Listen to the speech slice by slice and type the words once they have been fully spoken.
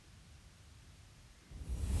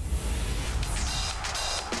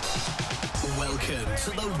Welcome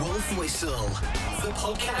to the Wolf Whistle, the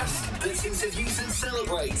podcast that interviews and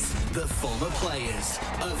celebrates the former players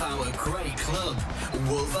of our great club,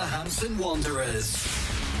 Wolverhampton Wanderers.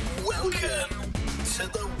 Welcome to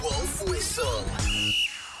the Wolf Whistle.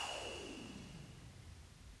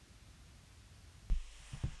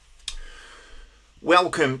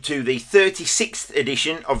 Welcome to the 36th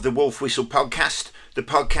edition of the Wolf Whistle podcast, the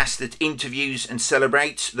podcast that interviews and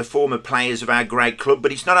celebrates the former players of our great club.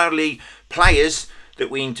 But it's not only players that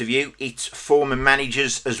we interview, it's former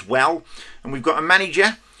managers as well. And we've got a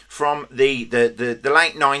manager from the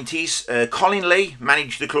late 90s. Colin Lee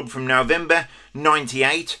managed the club from November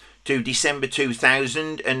 98 to December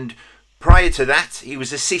 2000. And prior to that, he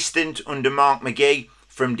was assistant under Mark McGhee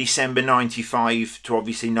from December 95 to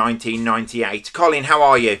obviously 1998. Colin, how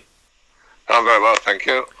are you? I'm very well, thank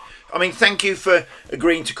you. I mean, thank you for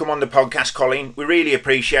agreeing to come on the podcast, Colin. We really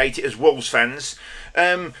appreciate it as Wolves fans.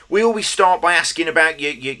 We always start by asking about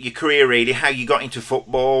your career, really, how you got into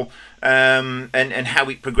football and how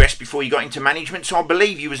it progressed before you got into management. So I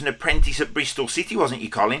believe you was an apprentice at Bristol City, wasn't you,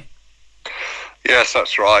 Colin? Yes,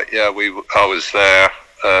 that's right. Yeah, I was there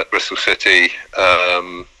at Bristol City,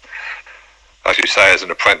 as you say, as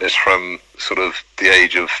an apprentice from sort of the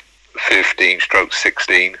age of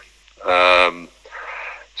 15/16.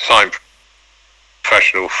 Signed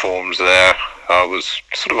professional forms there. I was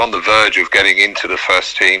sort of on the verge of getting into the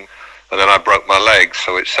first team, and then I broke my leg,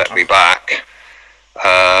 so it set me back.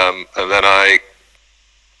 And then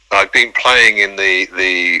I'd been playing in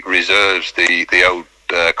the reserves, the old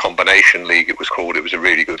combination league it was called. It was a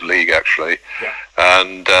really good league, actually. Yeah.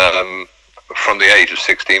 And from the age of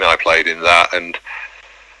 16 I played in that, and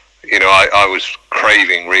you know, I was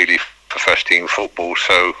craving really for first team football.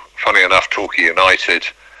 So funny enough, Torquay United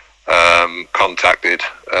contacted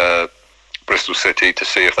Bristol City to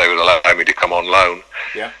see if they would allow me to come on loan.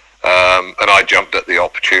 Yeah. And I jumped at the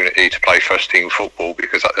opportunity to play first team football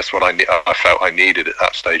because that's what I felt I needed at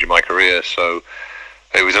that stage of my career. So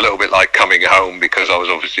it was a little bit like coming home, because I was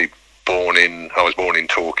obviously born in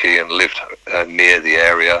Torquay and lived near the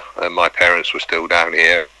area, and my parents were still down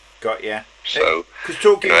here. Got ya. So because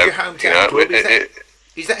Torquay is your hometown club.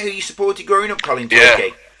 Is that who you supported growing up, Colin?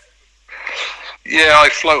 Torquay? Yeah, I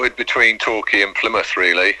floated between Torquay and Plymouth,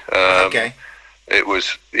 really. Okay. It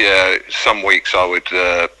was, some weeks I would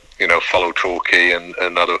follow Torquay, and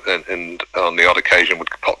on the odd occasion would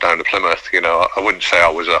pop down to Plymouth. You know, I wouldn't say I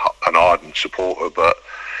was an ardent supporter, but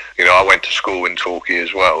you know, I went to school in Torquay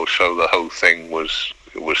as well, so the whole thing was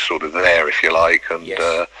sort of there, if you like. And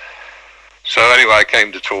yes. So anyway, I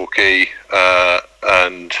came to Torquay,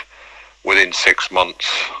 and within 6 months,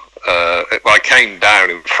 I came down,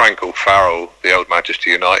 and Frank O'Farrell, the old Manchester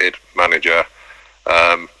United manager,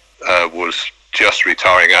 was just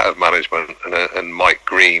retiring out of management, and Mike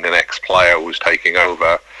Green, an ex-player, was taking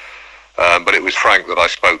over. But it was Frank that I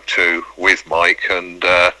spoke to with Mike, and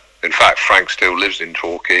in fact, Frank still lives in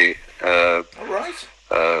Torquay. All right.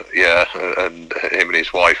 Yeah, and him and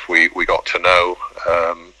his wife, we got to know.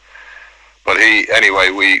 But we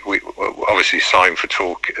obviously signed for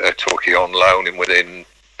Torquay on loan, and within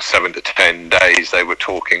 7 to 10 days they were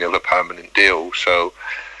talking of a permanent deal. So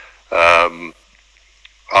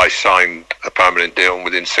I signed a permanent deal, and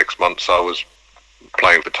within 6 months I was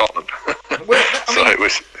playing for Tottenham. It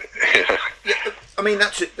was. Yeah. I mean,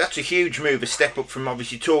 that's a huge move, a step up from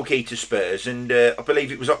obviously Torquay to Spurs, and I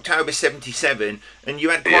believe it was October '77, and you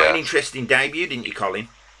had quite an interesting debut, didn't you, Colin?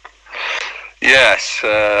 Yes,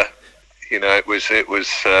 it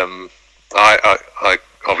was. I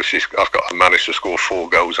obviously I managed to score 4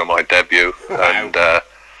 goals on my debut. Wow.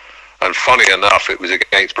 And funny enough, it was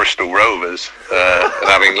against Bristol Rovers, and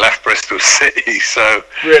having left Bristol City. So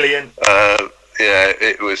brilliant.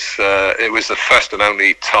 It was the first and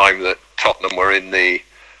only time that Tottenham were in the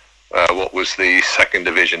what was the second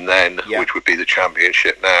division then, which would be the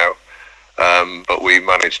Championship now. But we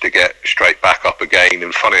managed to get straight back up again,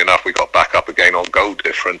 and funny enough, we got back up again on goal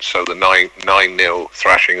difference. So the 9-0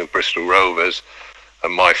 thrashing of Bristol Rovers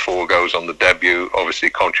and my 4 goals on the debut obviously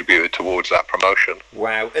contributed towards that promotion.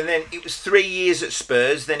 Wow. And then it was 3 years at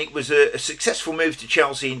Spurs, then it was a successful move to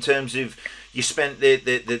Chelsea in terms of you spent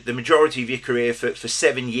the majority of your career for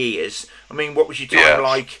 7 years. I mean, what was your time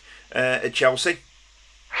like at Chelsea?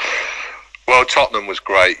 Well, Tottenham was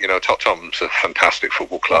great. You know, Tottenham's a fantastic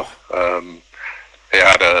football club. It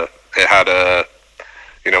had a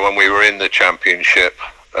when we were in the Championship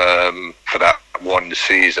for that one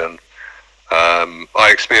season, I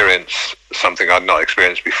experienced something I'd not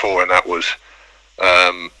experienced before, and that was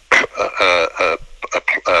a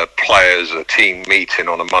players, a team meeting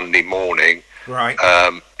on a Monday morning Right.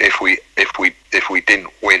 If we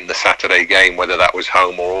didn't win the Saturday game, whether that was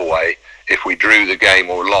home or away, if we drew the game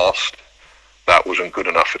or lost, that wasn't good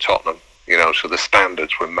enough for Tottenham. So the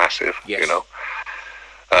standards were massive. Yes.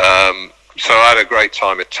 So I had a great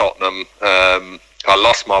time at Tottenham. I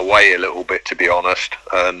lost my way a little bit, to be honest,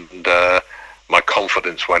 and my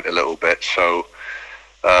confidence went a little bit. So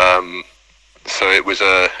it was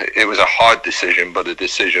a hard decision, but a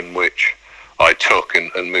decision which I took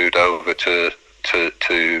and moved over to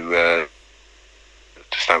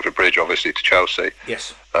Stamford Bridge, obviously, to Chelsea.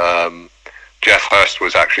 Yes. Jeff Hurst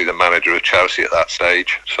was actually the manager of Chelsea at that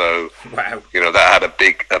stage, so wow. That had a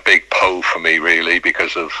big pull for me, really,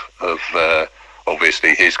 because of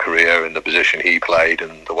obviously his career and the position he played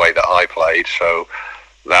and the way that I played. So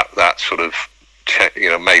that sort of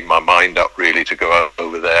made my mind up, really, to go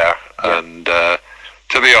over there. Yeah. And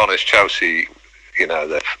to be honest, Chelsea, it's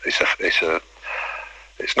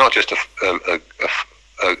not just a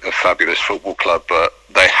fabulous football club, but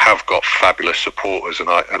they have got fabulous supporters, and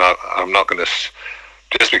I'm not going to,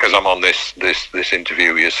 just because I'm on this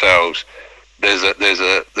interview with yourselves, there's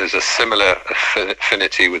a similar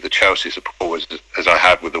affinity with the Chelsea supporters as I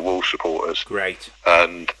had with the Wolves supporters. Great.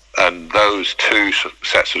 And those two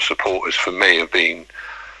sets of supporters for me have been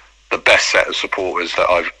the best set of supporters that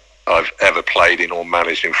I've ever played in or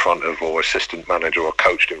managed in front of, or assistant manager or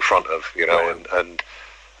coached in front of. Wow.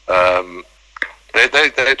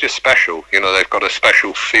 They're just special. They've got a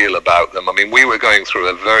special feel about them. I mean, we were going through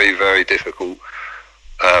a very, very difficult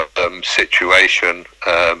situation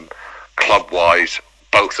club-wise,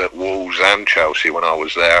 both at Wolves and Chelsea when I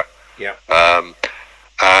was there. Yeah.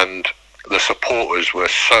 And the supporters were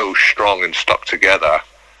so strong and stuck together.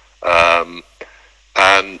 And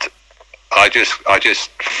I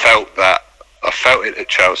just felt that. I felt it at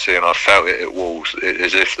Chelsea and I felt it at Wolves,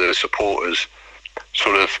 as if the supporters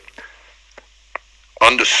sort of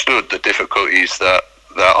understood the difficulties that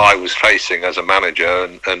I was facing as a manager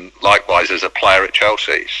and likewise as a player at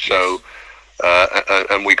Chelsea. So,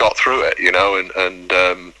 and we got through it, and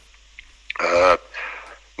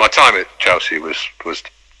my time at Chelsea was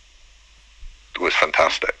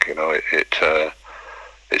fantastic.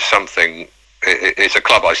 It's something. It's a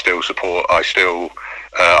club I still support. I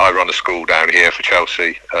run a school down here for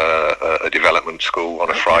Chelsea, a development school on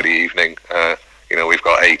a Friday evening. We've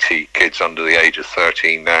got 80 kids under the age of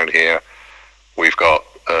 13 down here. We've got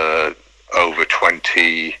over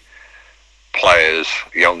 20 players,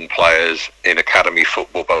 young players, in academy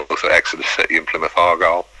football, both at Exeter City and Plymouth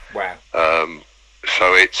Argyle. Wow.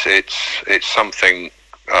 So it's something.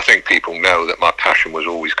 I think people know that my passion was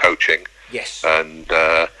always coaching. Yes. And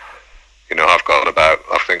I've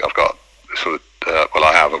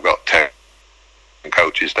got 10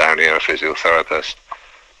 coaches down here, a physiotherapist,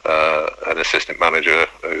 an assistant manager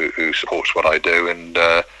who supports what I do, and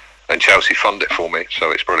Chelsea fund it for me,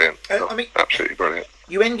 so it's brilliant. Absolutely brilliant.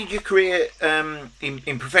 You ended your career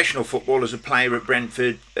in professional football as a player at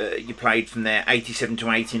Brentford. You played from there 87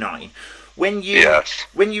 to 89. When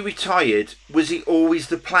you retired, was it always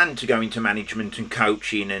the plan to go into management and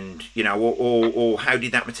coaching, and or how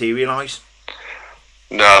did that materialise?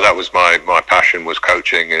 No, that was my passion, was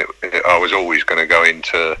coaching. I was always going to go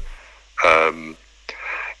into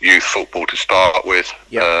youth football to start with,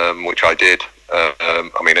 which I did.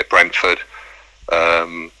 At Brentford,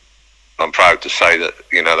 I'm proud to say that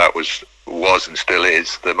that was and still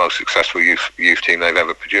is the most successful youth team they've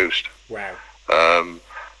ever produced. Wow.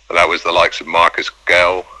 That was the likes of Marcus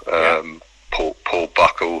Gell, Paul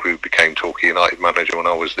Buckle, who became Torquay United manager when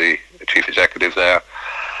I was the chief executive there.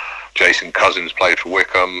 Jason Cousins played for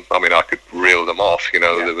Wickham. I could reel them off.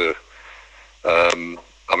 There were.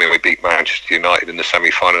 We beat Manchester United in the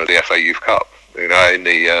semi-final of the FA Youth Cup. In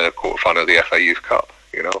the quarter-final of the FA Youth Cup.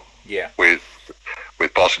 With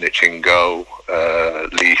Bosnich in goal,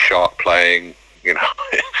 Lee Sharp playing.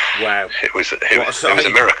 Wow. It was a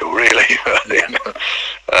miracle, really.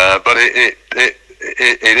 But it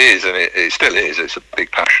is, and it still is. It's a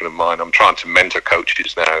big passion of mine. I'm trying to mentor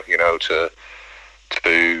coaches now.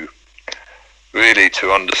 To really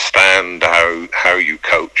to understand how you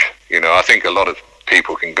coach. I think a lot of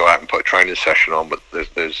people can go out and put a training session on, but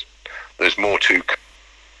there's more to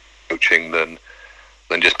coaching than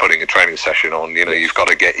just putting a training session on. You've got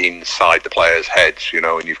to get inside the players' heads,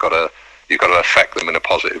 and you've got to affect them in a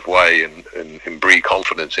positive way and breed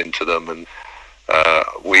confidence into them. And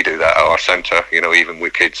we do that at our centre, even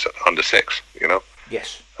with kids under 6.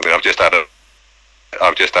 Yes. I've just had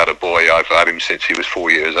a boy. I've had him since he was 4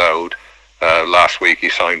 years old. Last week he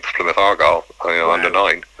signed for Plymouth Argyle. Wow. Under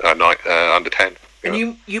 9, under 10.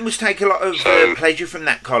 And you must take a lot of pleasure from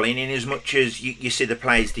that, Colin, in as much as you see the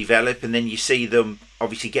players develop and then you see them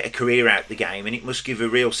obviously get a career out the game, and it must give a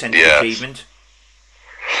real sense of achievement.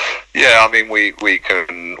 Yeah, I mean, we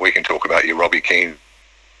can talk about your Robbie Keane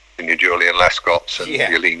and your Julian Lescotts and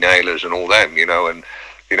your Lee Naylors and all them, and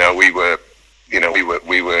we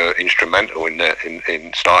were instrumental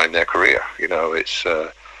in starting their career. It's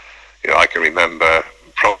I can remember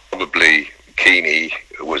probably Keane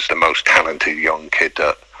was the most talented young kid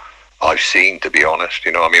that I've seen, to be honest.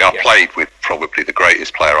 I played with probably the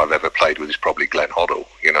greatest player I've ever played with is probably Glenn Hoddle.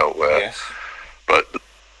 But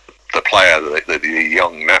the player, the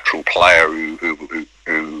young natural player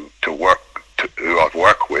who I've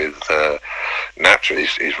worked with naturally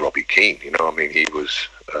is Robbie Keane. He was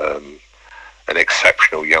an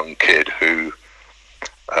exceptional young kid who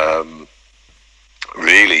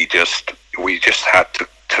really we just had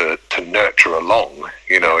to nurture along.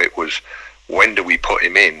 It was, when do we put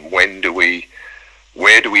him in? Where do we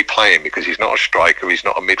play him? Because he's not a striker, he's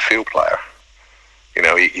not a midfield player.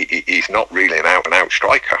 He's not really an out-and-out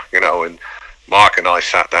striker. And Mark and I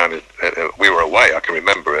sat down and we were away. I can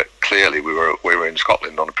remember it clearly. We were in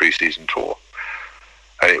Scotland on a pre-season tour,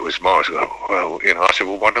 and it was Mark. I said,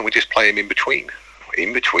 well, why don't we just play him in between?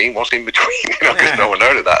 In between? What's in between? Because no one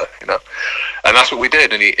heard of that. And that's what we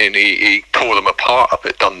did. And he tore them apart up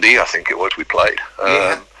at Dundee, I think it was. We played.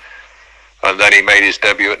 And then he made his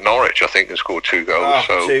debut at Norwich, I think, and scored 2 goals.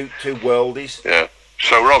 Two worldies. Yeah.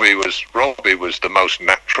 So Robbie was the most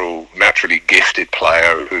naturally gifted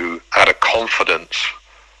player who had a confidence,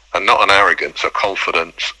 and not an arrogance, a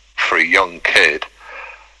confidence for a young kid,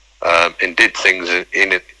 and did things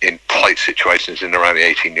in tight situations in around the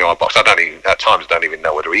 18-yard box. At times I don't even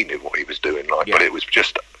know whether he knew what he was doing, but it was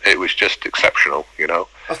just exceptional,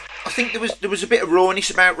 I think there was a bit of rawness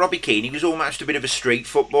about Robbie Keane. He was almost a bit of a street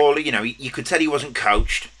footballer. You could tell he wasn't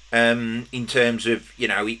coached. In terms of,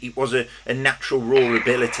 it was a natural raw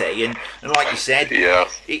ability, and like you said,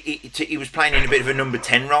 he was playing in a bit of a number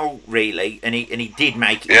 10 role, really, and he did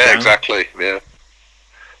make it. Yeah, exactly. Yeah.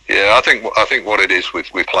 I think what it is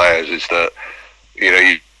with players is that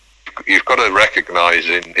you've got to recognise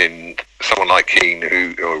in someone like Keane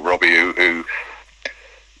or Robbie who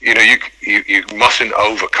you mustn't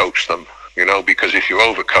overcoach them, because if you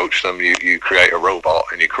overcoach them, you create a robot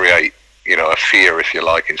and you create a fear, if you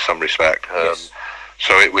like, in some respect.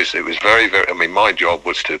 So it was very, very. My job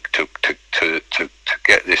was to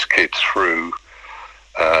get this kid through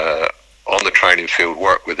on the training field,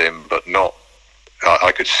 work with him, but not.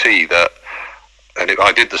 I could see that, and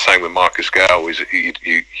I did the same with Marcus Gale. Is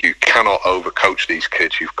you cannot overcoach these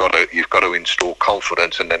kids. You've got to install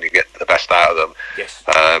confidence, and then you get the best out of them. Yes.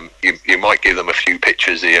 You might give them a few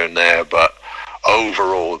pitches here and there, but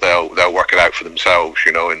overall they'll work it out for themselves,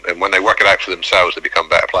 and when they work it out for themselves, they become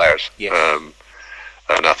better players. Yes.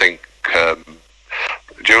 And I think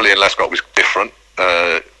Julian Lescott was different.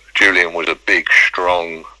 Julian was a big,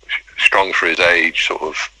 strong for his age, sort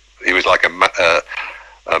of. He was like a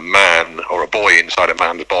man or a boy inside a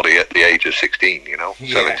man's body at the age of 16,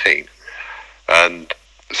 17. And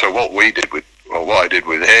so what I did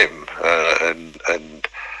with him, and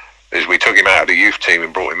is we took him out of the youth team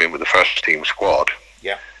and brought him in with the first team squad.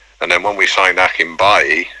 Yeah. And then when we signed Akin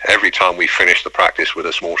Bayi, every time we finished the practice with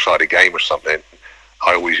a small-sided game or something,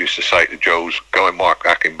 I always used to say to Joes, go and mark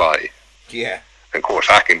Akin Bayi. Yeah. And of course,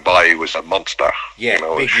 Akin Bayi was a monster. Yeah,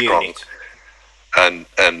 big strong. unit. And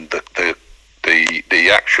the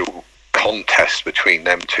actual contest between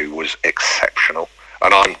them two was exceptional.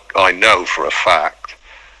 And I know for a fact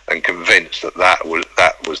and convinced that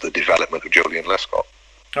was the development of Julian Lescott.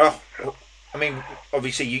 Oh, I mean,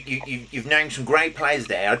 obviously you've named some great players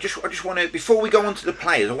there. I just want to, before we go on to the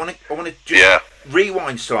players, I want to just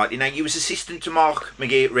rewind slightly. Now, you was assistant to Mark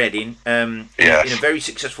McGhee at Reading, in a very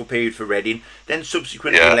successful period for Reading, then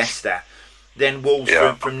subsequently Leicester, then Wolves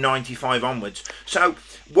from 95 onwards. So,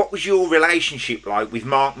 what was your relationship like with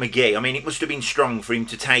Mark McGhee? I mean, it must have been strong for him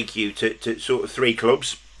to take you to sort of 3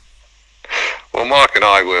 clubs. Well, Mark and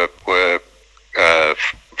I were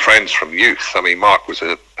friends from youth. I mean, Mark was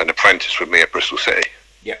an apprentice with me at Bristol City.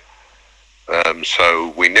 Yeah.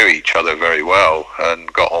 So we knew each other very well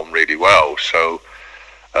and got on really well. So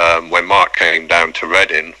when Mark came down to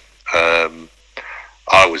Reading,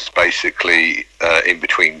 I was basically in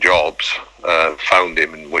between jobs, found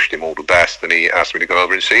him and wished him all the best, and he asked me to go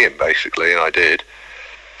over and see him, basically, and I did.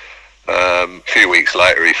 A few weeks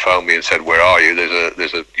later, he phoned me and said, "Where are you?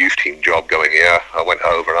 There's a youth team job going here." I went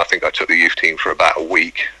over, and I think I took the youth team for about a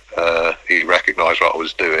week. He recognised what I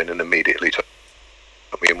was doing and immediately took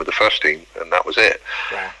me in with the first team, and that was it.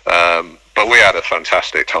 Wow. But we had a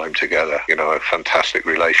fantastic time together, a fantastic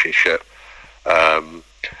relationship.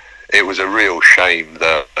 It was a real shame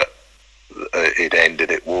that it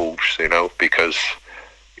ended at Wolves, because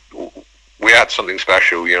we had something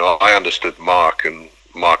special. I understood Mark, and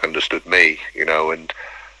Mark understood me, and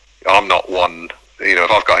I'm not one,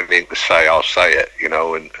 if I've got anything to say, I'll say it,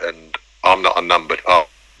 and I'm not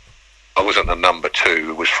I wasn't a number two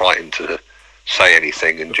who was frightened to say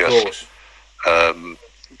anything and just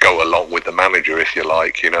go along with the manager, if you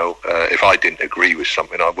like. If I didn't agree with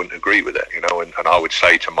something, I wouldn't agree with it, and I would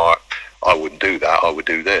say to Mark, I wouldn't do that, I would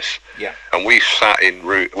do this. Yeah. And we've sat in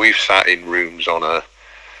rooms on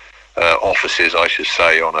offices, I should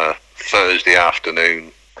say, on a Thursday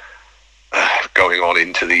afternoon, going on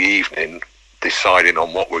into the evening, deciding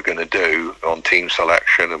on what we're going to do on team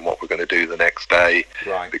selection and what we're going to do the next day.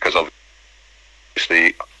 Right. Because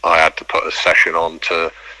obviously I had to put a session on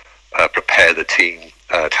to prepare the team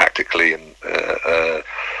tactically and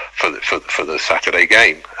for the Saturday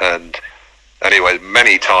game. And anyway,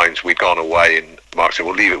 many times we'd gone away and Mark said,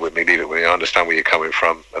 well, leave it with me, I understand where you're coming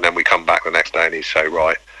from. And then we come back the next day and he'd say,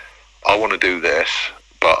 right, I want to do this,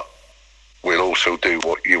 but we'll also do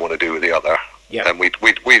what you want to do with the other. Yeah. And we'd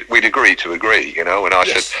agree to agree, and I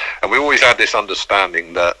said, and we always had this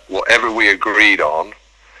understanding that whatever we agreed on,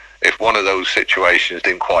 if one of those situations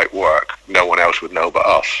didn't quite work, no one else would know but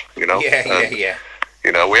us, Yeah.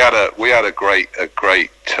 We had a great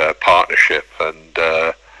partnership, and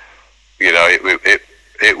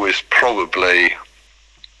it was probably,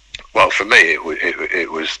 well, for me it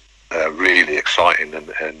was really exciting,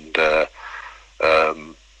 and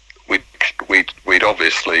we'd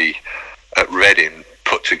obviously at Reading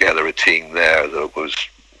put together a team there that was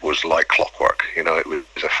like clockwork. It was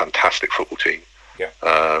a fantastic football team. Yeah.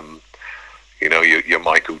 Your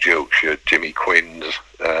Michael Jilks, your Jimmy Quinns,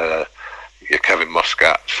 your Kevin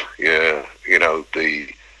Muscats,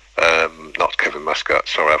 not Kevin Muscat,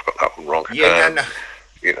 sorry, I've got that one wrong. Yeah,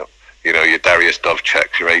 no. Your Darius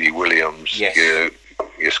Dovecheks, your Adi Williams, yes. your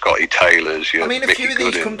Scotty Taylors, your a Mickey few of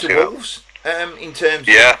these Goodins, come to Wolves. In terms of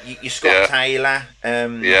your Scott Taylor,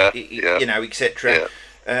 etc.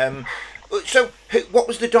 Yeah. So, what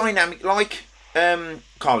was the dynamic like,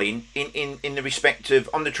 Colin, in the respect of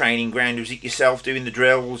on the training ground? Was it yourself doing the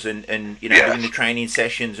drills and doing the training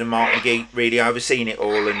sessions, and Mark McGhee really overseeing it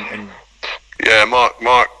all? And yeah, Mark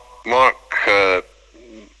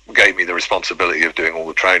gave me the responsibility of doing all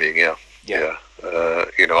the training. Yeah.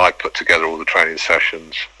 I put together all the training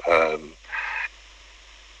sessions.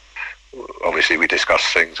 Obviously we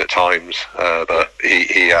discussed things at times, but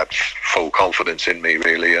he had full confidence in me,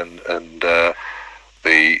 really, and the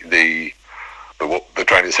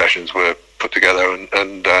training sessions were put together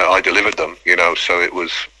and I delivered them, so it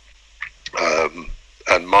was,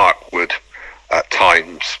 and Mark would at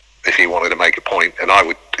times, if he wanted to make a point, and I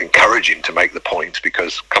would encourage him to make the point,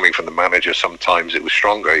 because coming from the manager sometimes it was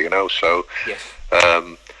stronger, so yes.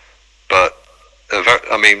 But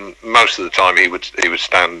most of the time he would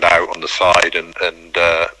stand out on the side, and then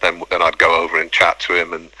I'd go over and chat to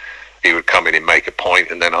him, and he would come in and make a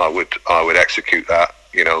point, and then I would execute that,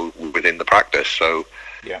 within the practice. So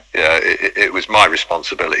it was my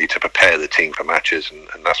responsibility to prepare the team for matches, and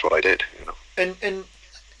that's what I did. And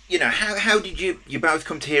how did you both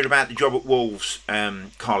come to hear about the job at Wolves,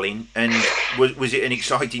 Colin? And was it an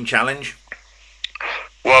exciting challenge?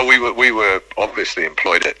 Well, we were obviously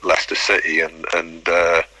employed at Leicester City, and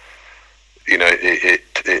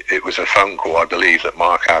it was a phone call, I believe, that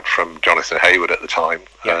Mark had from Jonathan Hayward at the time,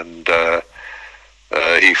 and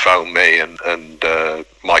he phoned me and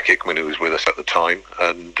Mike Hickman, who was with us at the time,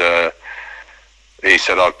 and he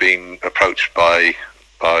said, I've been approached by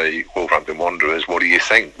Wolverhampton Wanderers. What do you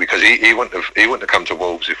think? Because he wouldn't have come to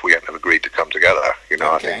Wolves if we hadn't have agreed to come together. Okay.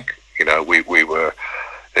 I think we were.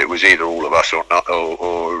 It was either all of us or not,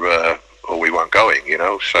 or we weren't going.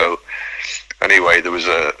 So anyway, there was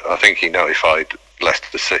I think he notified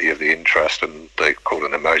Leicester City of the interest, and they called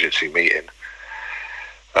an emergency meeting,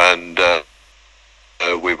 and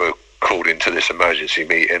we were called into this emergency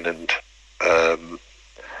meeting, and the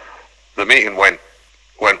meeting went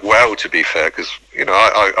well, to be fair, because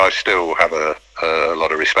I still have a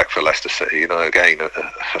lot of respect for Leicester City. Again,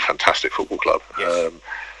 a fantastic football club. Yes.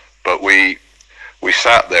 But we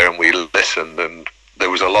sat there and we listened, and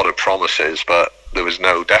there was a lot of promises, but there was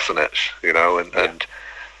no definites. And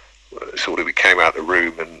sort of we came out of the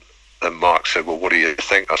room, and Mark said, "Well, what do you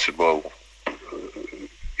think?" I said, "Well,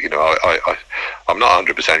 I'm not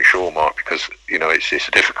 100% sure, Mark, because it's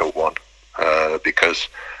a difficult one, because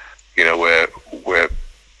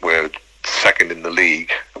we're second in the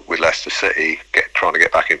league. Leicester City, trying to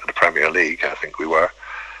get back into the Premier League. I think we were.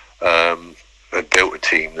 Had built a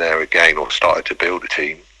team there again, or started to build a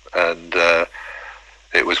team, and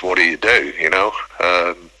it was, what do you do?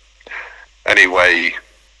 Anyway,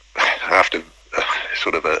 after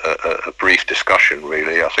sort of a brief discussion,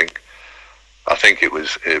 really, I think it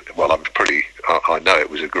was. I know it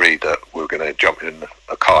was agreed that we were going to jump in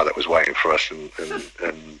a car that was waiting for us and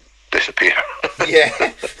disappear. Yeah,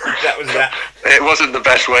 that was that. It wasn't the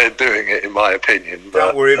best way of doing it, in my opinion.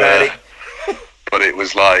 Don't worry about it. But it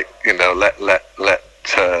was like, let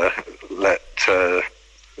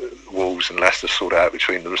Wolves and Leicester sort out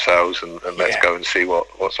between themselves, and let's go and see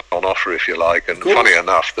what's on offer, if you like. And funny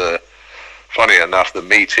enough, the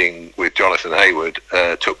meeting with Jonathan Hayward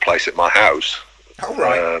took place at my house. Oh,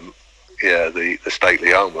 right. The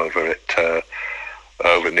stately home over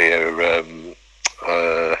near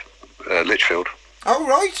Lichfield. Oh,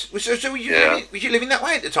 right. So were you living that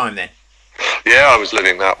way at the time then? Yeah, I was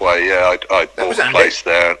living that way. Yeah, I bought a place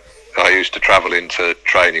there. I used to travel into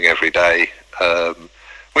training every day,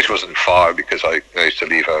 which wasn't far because I used to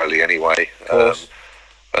leave early anyway.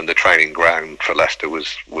 And the training ground for Leicester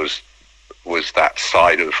was that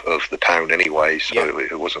side of the town anyway, so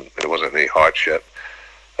it wasn't any hardship.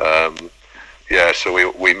 So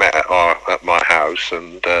we met at my house,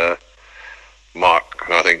 and Mark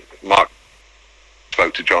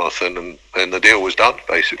spoke to Jonathan, and the deal was done,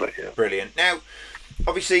 basically. Yeah. Brilliant. Now,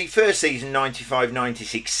 obviously, first season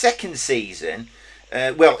 95-96, second season,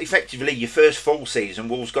 effectively your first full season,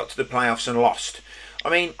 Wolves got to the playoffs and lost. I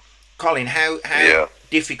mean, Colin, how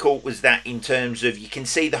difficult was that in terms of, you can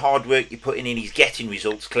see the hard work you're putting in, he's getting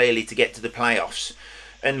results clearly to get to the playoffs,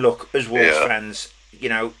 and look, as Wolves fans,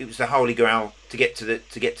 it was the holy grail to get to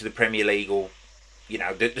the Premier League, or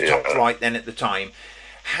the top flight then at the time.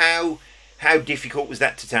 How difficult was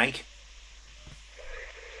that to take?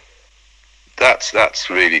 That's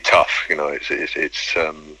really tough. It's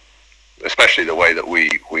especially the way that we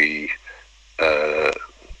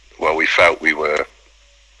felt we were,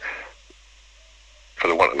 for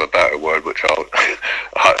the want of a better word, which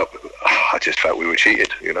I just felt we were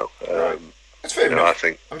cheated. Right. That's fair enough.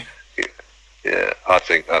 I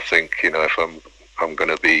think if I'm going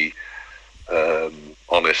to be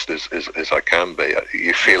honest as I can be,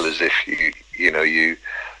 you feel as if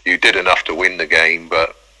you did enough to win the game,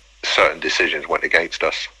 but certain decisions went against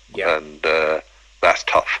us, and that's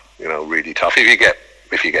tough. Really tough. If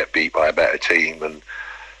you get beat by a better team, and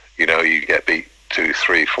you get beat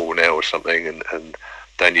 2-3, 4-0 or something, and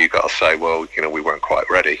then you got to say, well, we weren't quite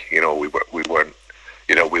ready. We weren't.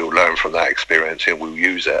 We'll learn from that experience and we'll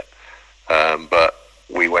use it. But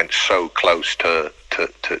we went so close to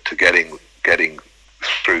getting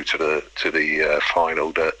through to the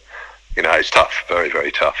final that it's tough, very,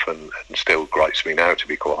 very tough, and still grates me now, to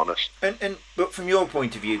be quite honest. But from your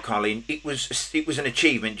point of view, Colin, it was an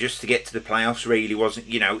achievement just to get to the playoffs. Really, wasn't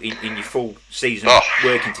in your full season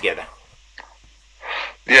working together.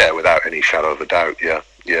 Yeah, without any shadow of a doubt.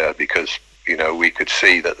 Yeah, because we could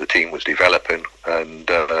see that the team was developing, and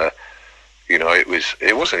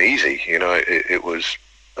it wasn't easy. It was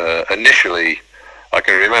initially. I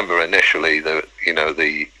can remember initially that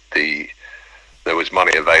there was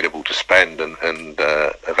money available to spend, and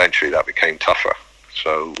eventually that became tougher.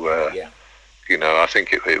 So I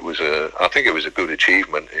think it was a good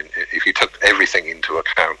achievement if you took everything into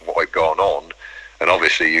account, what had gone on, and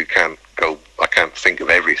obviously I can't think of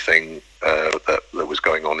everything that was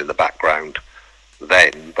going on in the background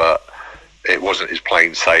then, but it wasn't as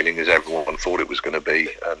plain sailing as everyone thought it was going to be,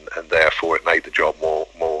 and therefore it made the job more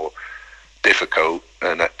difficult.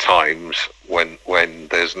 And at times when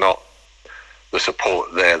there's not the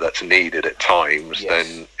support there that's needed at times,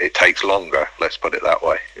 then it takes longer. Let's put it that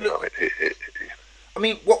way. I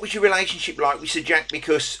mean, what was your relationship like with Sir Jack?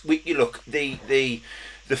 Because the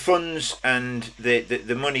funds and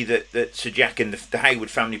the money that Sir Jack and the Hayward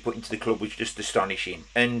family put into the club was just astonishing,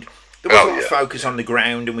 and there was a lot of focus on the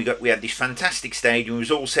ground, and we had this fantastic stadium. It was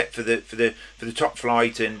all set for the top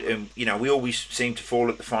flight, and we always seemed to fall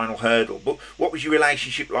at the final hurdle. But what was your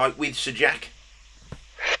relationship like with Sir Jack?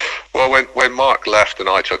 Well, when Mark left and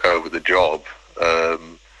I took over the job,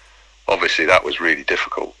 obviously that was really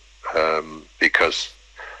difficult, because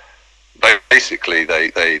basically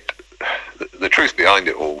the truth behind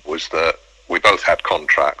it all was that we both had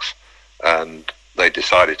contracts, and they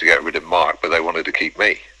decided to get rid of Mark, but they wanted to keep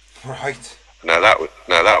me. Right. Now that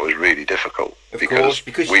was really difficult, because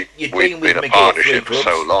we'd been a partnership for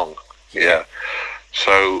so long. Yeah.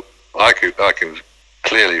 So I can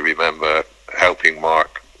clearly remember helping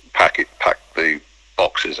Mark pack the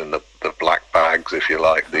boxes and the black bag bags, if you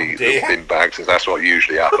like, the bin bags, and that's what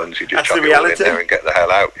usually happens. You just That's chuck the it all in reality. there and get the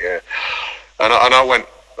hell out. Yeah. And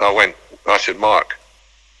I said, Mark,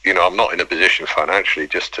 I'm not in a position financially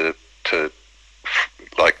just to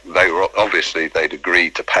like, they'd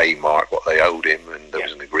agreed to pay Mark what they owed him, and there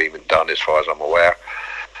was an agreement done as far as I'm aware.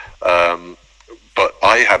 But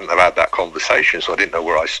I hadn't had that conversation, so I didn't know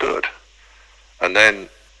where I stood. And then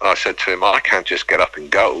I said to him, I can't just get up and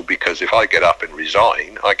go, because if I get up and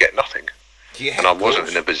resign, I get nothing. Yeah, and I wasn't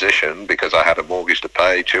in a position, because I had a mortgage to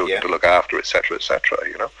pay, children to look after, etc.,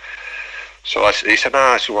 So he said,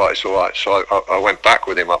 no, it's all right. So I went back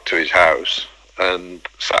with him up to his house and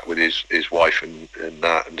sat with his wife and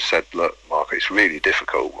said, look, Mark, it's really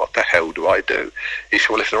difficult. What the hell do I do? He said,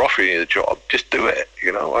 well, if they're offering you the job, just do it.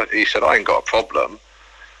 He said, I ain't got a problem.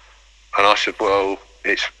 And I said, well,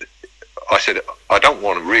 I don't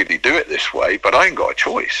want to really do it this way, but I ain't got a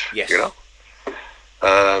choice. Yes.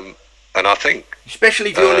 And I think, especially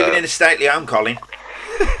if you're living in a stately home, Colin.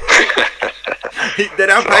 They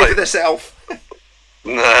don't pay for themselves.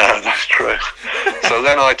 No, that's true. So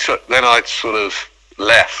then I sort of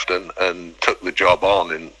left and took the job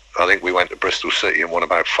on, and I think we went to Bristol City and won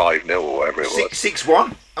about 5-0 or whatever it was.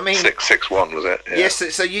 6-1. I mean, 6-1 was it? Yeah. Yes.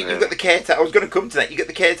 So you've got the caretaker. I was going to come to that. You got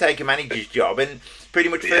the caretaker manager's job, and pretty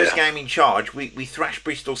much first game in charge, we thrashed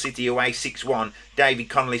Bristol City away 6-1. David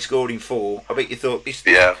Connolly scored in 4. I bet you thought this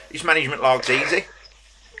management log's easy.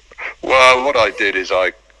 Well, what I did is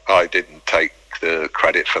I didn't take the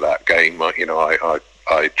credit for that game.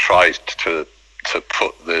 I tried to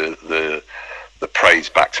put the praise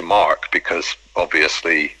back to Mark, because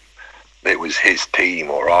obviously it was his team,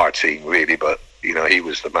 or our team really, but he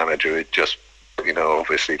was the manager. It just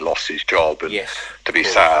obviously lost his job, and to be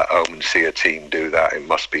sat at home and see a team do that, it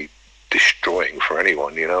must be destroying for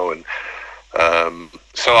anyone, and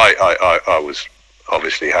so I was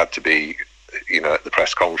obviously had to be at the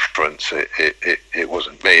press conference. It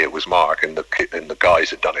wasn't me, it was Mark, and the guys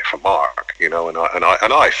had done it for Mark, and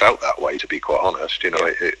I felt that way, to be quite honest. It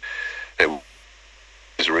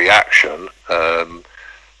was a reaction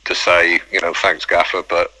to say, thanks Gaffer,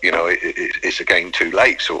 but it's a game too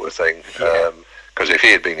late, sort of thing. Because if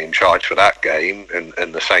he had been in charge for that game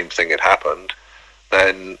and the same thing had happened,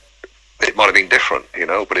 then it might have been different,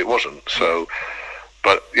 but it wasn't. So,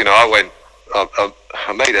 but I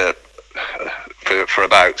made for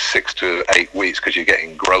about 6 to 8 weeks, because you get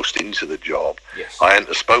engrossed into the job. Yes. I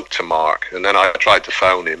spoke to Mark, and then I tried to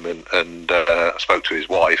phone him, and I spoke to his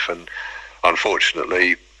wife, and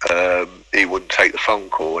unfortunately he wouldn't take the phone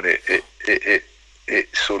call, and it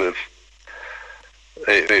sort of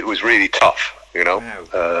it was really tough,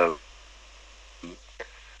 Wow.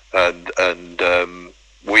 And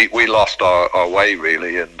we lost our way,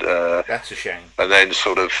 really, and That's a shame. And then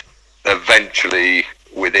sort of eventually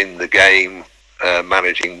within the game,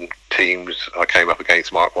 managing teams, I came up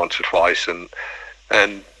against Mark once or twice, and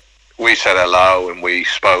we said hello and we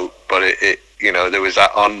spoke, but it there was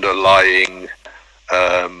that underlying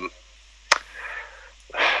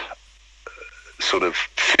sort of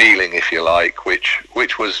feeling, if you like, which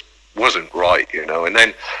wasn't right, and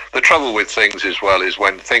then the trouble with things as well is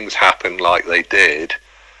when things happen like they did,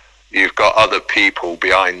 you've got other people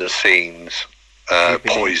behind the scenes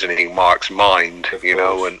poisoning Mark's mind,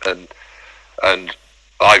 and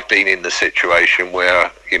I've been in the situation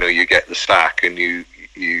where you get the sack and you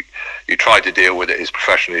try to deal with it as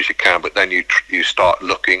professionally as you can, but then you start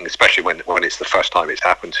looking, especially when it's the first time it's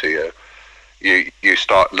happened to you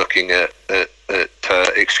start looking at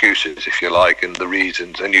excuses, if you like, and the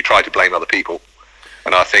reasons, and you try to blame other people.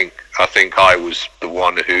 And I think I was the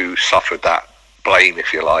one who suffered that blame,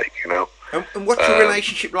 if you like, And what's your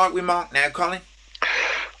relationship like with Mark now, Colin?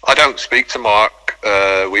 I don't speak to Mark.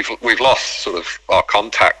 We've lost sort of our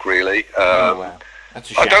contact, really. Wow.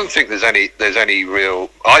 That's a shame. I don't think there's any real.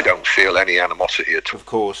 I don't feel any animosity at all. Of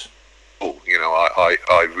course.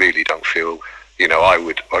 I really don't feel.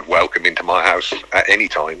 I'd welcome into my house at any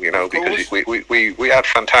time. Because we had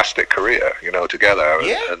fantastic career. Together.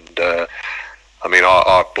 Yeah. And I mean,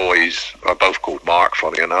 our boys are both called Mark,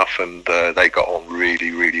 funny enough, and they got on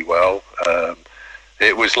really, really well.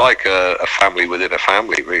 It was like a family within a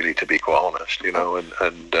family, really, to be quite honest,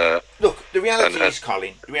 and look, the reality is,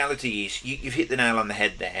 Colin, you've hit the nail on the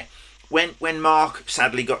head there. When Mark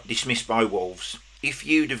sadly got dismissed by Wolves, if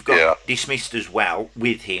you'd have got dismissed as well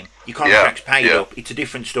with him, your contract's paid up, it's a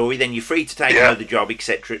different story, then you're free to take another job,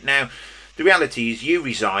 etc. Now, the reality is you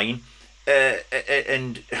resign,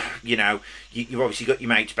 and you've obviously got your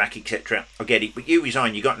mates back, etc. I get it, but you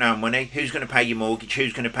resign, you got no money. Who's going to pay your mortgage?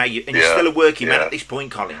 Who's going to pay you? And you're still a working man at this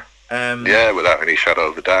point, Colin. Without any shadow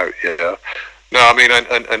of a doubt. No, I mean,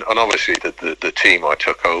 and obviously the team I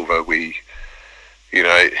took over, we, you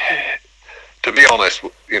know, to be honest,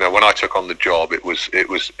 you know, when I took on the job, it was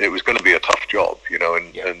going to be a tough job, you know,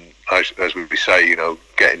 and as we say, you know,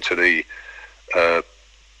 getting to the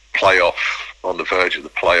playoff, on the verge of the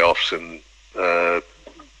playoffs, and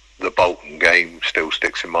the Bolton game still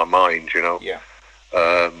sticks in my mind, you know,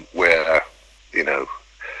 where, you know,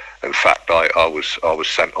 in fact, I was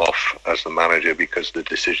sent off as the manager because the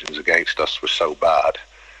decisions against us were so bad,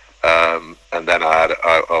 and then I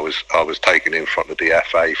was taken in front of the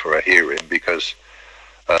FA for a hearing because,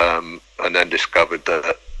 and then discovered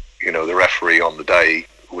that, you know, the referee on the day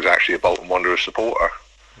was actually a Bolton Wanderers supporter.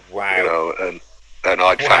 Wow. You know, and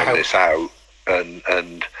I'd found this out, and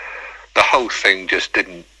the whole thing just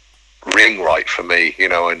didn't ring right for me, you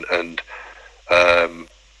know, and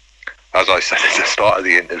as I said at the start of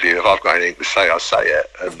the interview, if I've got anything to say, I'll say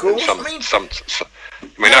it. And, of course. I mean,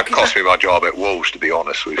 that cost me my job at Wolves, to be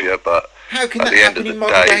honest with you. But how can that happen in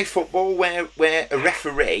modern day football, where a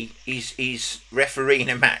referee is refereeing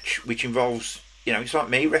a match which involves, you know, it's like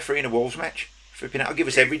me refereeing a Wolves match. Flipping out, I'll give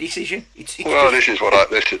us every decision. Well, this is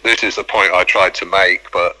the point I tried to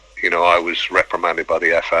make, but, you know, I was reprimanded by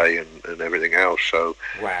the FA and everything else. So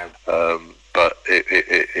wow. But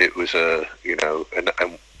it was a, you know,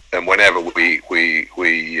 and whenever we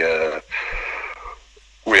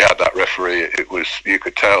had that referee, it was, you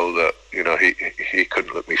could tell that, you know, he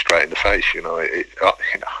couldn't look me straight in the face. You know, you know,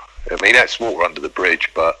 I mean, that's water under the bridge,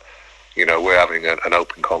 but, you know, we're having an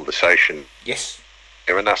open conversation. Yes.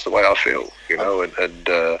 And that's the way I feel, you know, and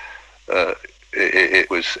it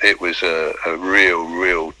was a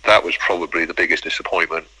real. That was probably the biggest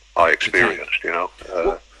disappointment I experienced. You know.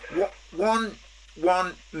 One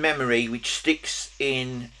memory which sticks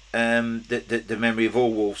in the memory of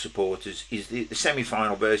all Wolves supporters is the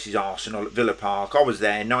semi-final versus Arsenal at Villa Park. I was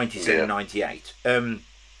there, 97-98.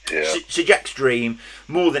 Sir Jack's dream,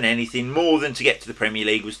 more than anything, more than to get to the Premier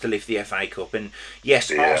League, was to lift the FA Cup. And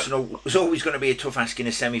yes, Arsenal was always going to be a tough ask in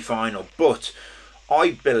a semi-final, but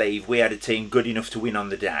I believe we had a team good enough to win on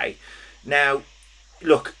the day. Now,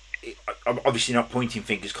 look, I'm obviously not pointing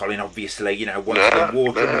fingers, Colin, obviously, you know, once the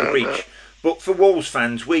water under the bridge. But for Wolves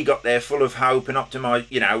fans, we got there full of hope and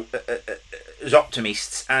you know, as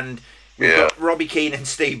optimists, and we've got Robbie, Keane and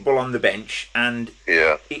Steve Bull on the bench, and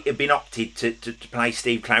it had been opted to play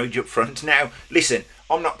Steve Claridge up front. Now, listen,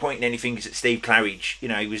 I'm not pointing any fingers at Steve Claridge. You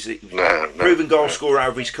know, he was a proven goal scorer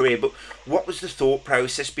over his career, but what was the thought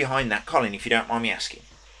process behind that, Colin, if you don't mind me asking?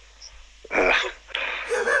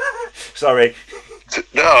 Sorry.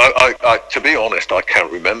 No, I to be honest, I can't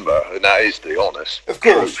remember, and that is the honest of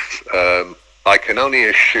course truth. I can only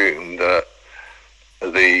assume that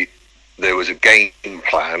there was a game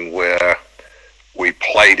plan where we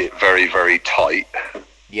played it very, very tight,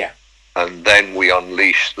 and then we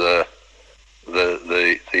unleashed the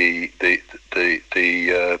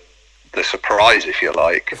surprise, if you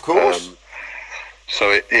like. Of course.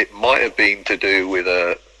 So it might have been to do with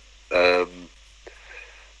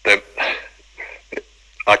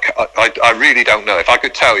I really don't know. If I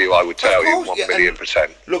could tell you, I would tell you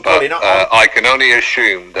 1,000,000%. Look, but Colin, I can only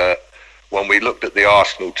assume that when we looked at the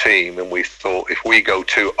Arsenal team and we thought, if we go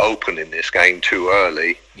too open in this game too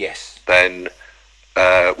early, then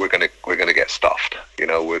we're gonna get stuffed. You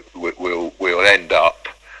know, we'll end up,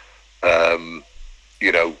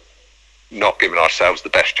 you know, not giving ourselves the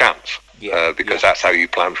best chance. Because that's how you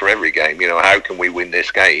plan for every game. You know, how can we win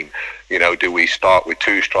this game? You know, do we start with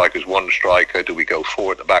two strikers, one striker? Do we go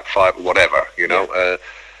four at the back, five, whatever? You know,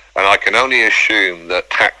 and I can only assume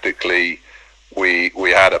that tactically we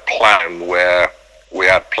had a plan where we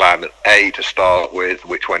had plan A to start with,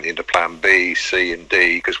 which went into plan B, C, and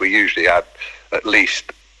D, because we usually had at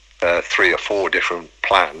least 3 or 4 different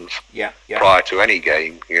plans prior to any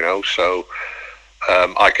game. You know, so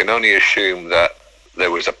I can only assume that there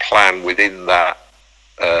was a plan within that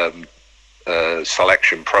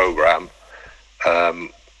selection program,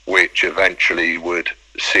 which eventually would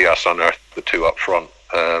see us unearth the 2 up front.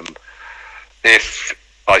 If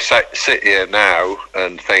I sit here now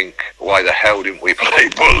and think, why the hell didn't we play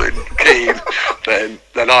Bull and Keane?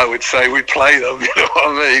 then I would say we play them. You know what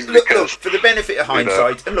I mean? Look, for the benefit of hindsight, you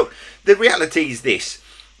know, and look, the reality is this.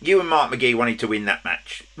 You and Mark McGhee wanted to win that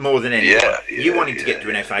match more than anyone. You wanted to get to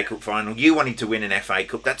an FA Cup final. You wanted to win an FA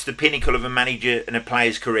Cup. That's the pinnacle of a manager and a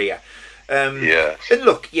player's career. And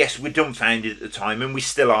look, yes, we're dumbfounded at the time, and we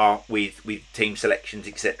still are with team selections,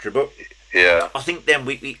 etc. But I think then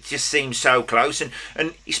it just seems so close, and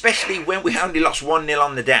especially when we only lost 1-0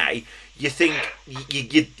 on the day, you think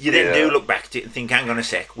you then do look back at it and think, hang on a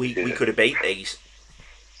sec, we could have beat these.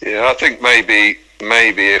 Yeah, I think maybe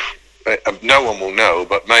no one will know,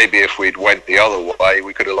 but maybe if we'd went the other way,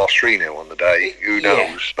 we could have lost 3-0 on the day. Who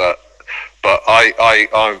knows? But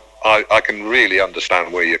I can really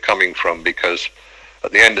understand where you're coming from, because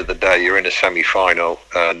at the end of the day, you're in a semi-final,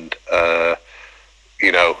 and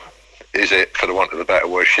is it, for the want of a better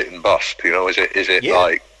word, shit and bust? Is it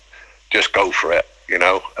like, just go for it?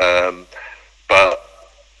 But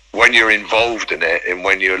when you're involved in it, and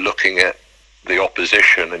when you're looking at the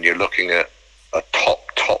opposition, and you're looking at a top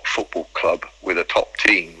football club with a top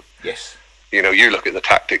team, yes, you look at the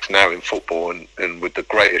tactics now in football, and with the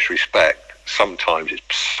greatest respect, sometimes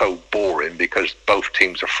it's so boring because both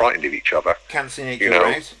teams are frightened of each other. Cancelling each other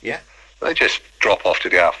out, yeah. They just drop off to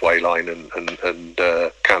the halfway line and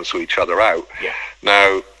cancel each other out. Yeah.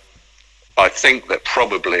 Now, I think that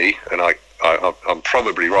probably, and I'm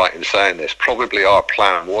probably right in saying this, probably our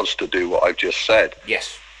plan was to do what I've just said.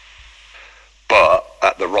 Yes. But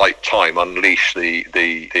at the right time, unleash the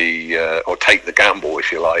or take the gamble,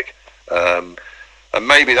 if you like. And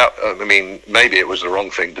maybe maybe it was the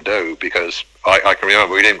wrong thing to do, because I can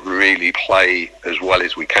remember we didn't really play as well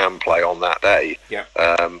as we can play on that day. Yeah.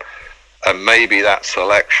 And maybe that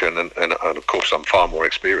selection, and of course I'm far more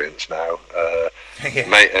experienced now.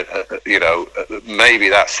 Maybe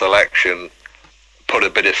that selection put a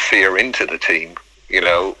bit of fear into the team,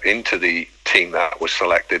 into the team that was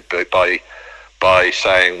selected, by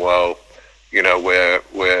saying, well, we're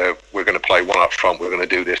going to play one up front, we're going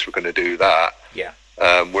to do this, we're going to do that. Yeah.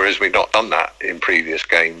 Whereas we've not done that in previous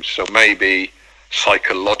games. So maybe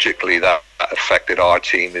psychologically that affected our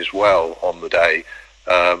team as well on the day.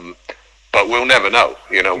 But we'll never know.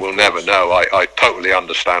 We'll never know. I totally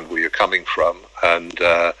understand where you're coming from. And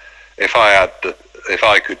if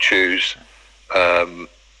I could choose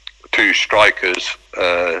 2 strikers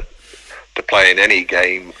to play in any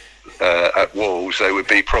game at Wolves, they would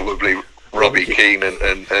be probably Robbie Keane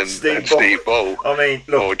and Steve Bull. I mean,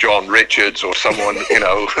 look, or John Richards, or someone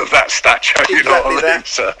of that stature. You know what I mean?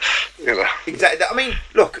 So, Exactly. I mean,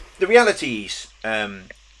 look, the reality is,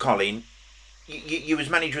 Colin, you was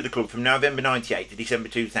manager of the club from November '98 to December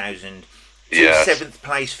 2000. 2 7th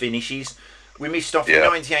place finishes. We missed off in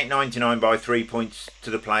 98-99 by 3 points to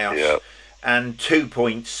the playoffs, and 2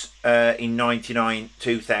 points in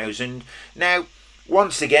 99-2000. Now,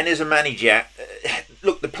 once again, as a manager,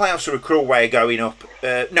 look, the playoffs are a cruel way of going up.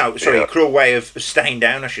 A cruel way of staying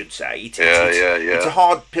down, I should say. It's a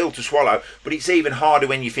hard pill to swallow, but it's even harder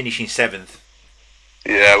when you finish in 7th.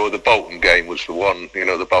 Yeah, well, the Bolton game was the one,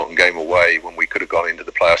 the Bolton game away, when we could have gone into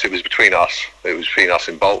the playoffs. It was between us. It was between us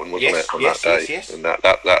and Bolton, wasn't it, on that day? Yes. And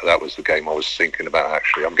that was the game I was thinking about,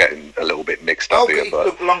 actually. I'm getting a little bit mixed up here. But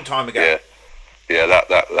look, a long time ago. Yeah,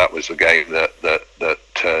 that was the game that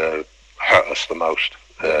hurt us the most,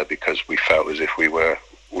 because we felt as if we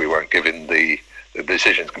weren't given the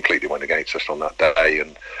decisions completely went against us on that day,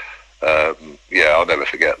 and I'll never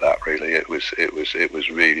forget that. Really, it was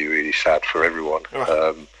really, really sad for everyone.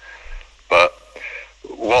 But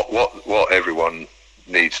what everyone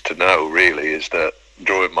needs to know really is that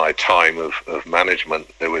during my time of management,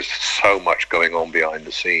 there was so much going on behind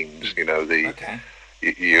the scenes.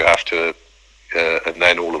 You have to, and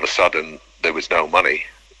then all of a sudden there was no money.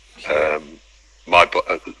 My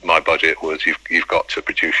budget was you've got to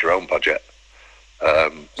produce your own budget.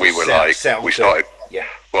 We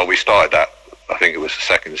started that, I think it was the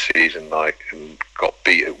second season, and got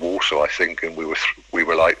beat at Warsaw, I think, and we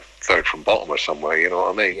were like 3rd from bottom or somewhere. You know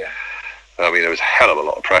what I mean? Yeah. I mean, there was a hell of a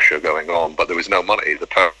lot of pressure going on, but there was no money. The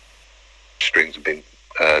purse strings had been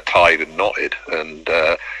tied and knotted, and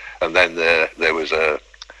then there was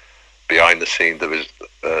behind the scene, there was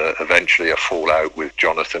eventually a fallout with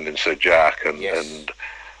Jonathan and Sir Jack, and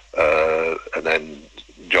then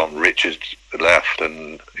John Richards left,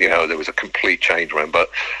 and there was a complete change around. But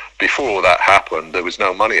before that happened, there was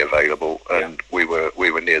no money available, and we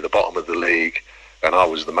were near the bottom of the league, and I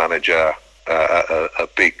was the manager at a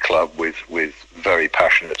big club with very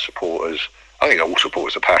passionate supporters. I think all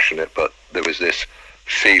supporters are passionate, but there was this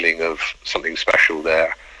feeling of something special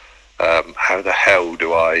there. How the hell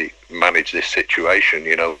do I manage this situation?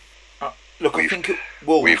 Look, I think at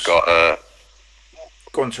Wolves, we've got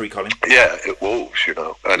go on, sorry, Colin. Yeah, at Wolves,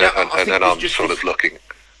 and then I'm sort of looking.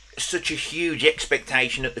 Such a huge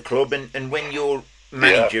expectation at the club, and when you're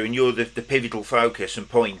manager and you're the pivotal focus and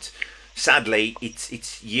point, sadly,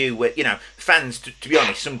 it's you. Fans, to be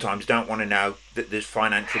honest, sometimes don't want to know that there's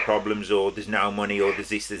financial problems, or there's no money, or there's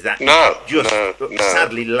this, there's that.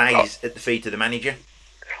 Sadly lays at the feet of the manager.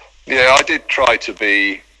 Yeah, I did try to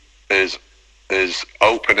be as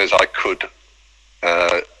open as I could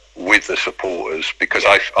with the supporters, because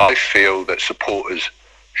I feel that supporters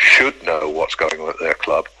should know what's going on at their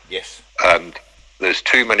club. Yes. And there's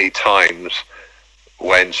too many times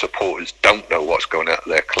when supporters don't know what's going on at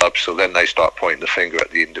their club, so then they start pointing the finger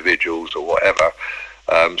at the individuals or whatever.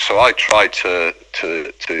 So I tried to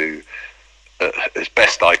as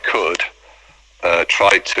best I could,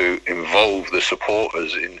 try to involve the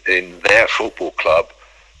supporters in their football club,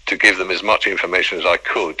 to give them as much information as I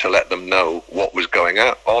could to let them know what was going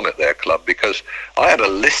on at their club, because I had a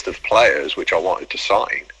list of players which I wanted to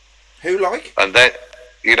sign. Who like? And then,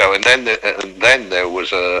 then there was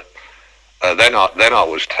then I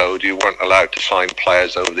was told you weren't allowed to sign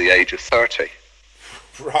players over the age of 30.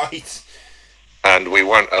 Right. And we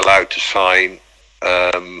weren't allowed to sign.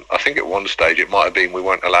 I think at one stage it might have been we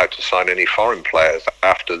weren't allowed to sign any foreign players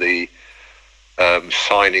after the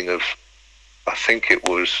signing of. I think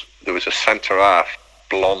there was a centre half,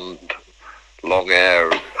 blonde, long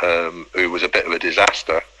hair, who was a bit of a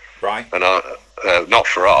disaster. Right. And not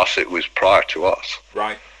for us, it was prior to us.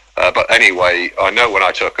 Right. But anyway, I know when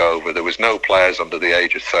I took over, there was no players under the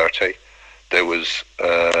age of 30. There was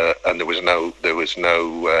no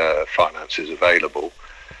finances available,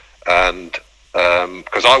 and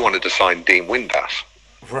because I wanted to sign Dean Windass.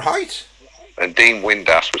 Right. And Dean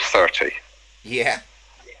Windass was 30. Yeah.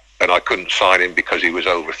 And I couldn't sign him because he was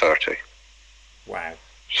over 30. Wow.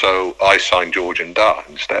 So I signed George and Dar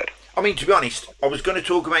instead. I mean, to be honest, I was going to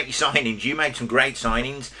talk about your signings. You made some great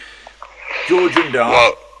signings. George and Dar.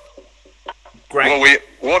 Well, great. Well,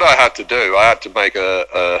 what I had to do, I had to make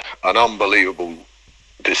an unbelievable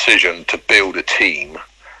decision to build a team,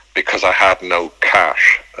 because I had no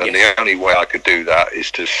cash. And yes. The only way I could do that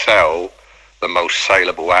is to sell the most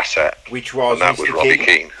saleable asset. Which was and that Mr. was Robbie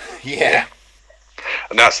Keane. Yeah.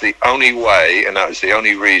 And that's the only way, and that was the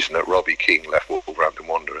only reason that Robbie Keane left Wolverhampton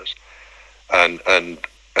Wanderers. And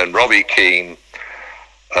Robbie Keane,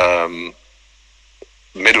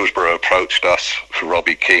 Middlesbrough approached us for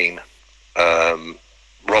Robbie Keane.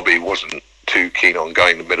 Robbie wasn't too keen on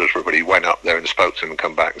going to Middlesbrough, but he went up there and spoke to him and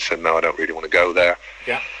come back and said, no, I don't really want to go there.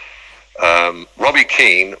 Yeah. Robbie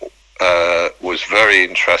Keane was very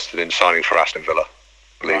interested in signing for Aston Villa,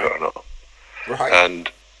 believe it or not. Right.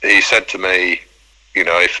 And he said to me,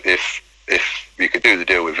 if you could do the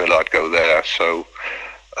deal with Villa, I'd go there. So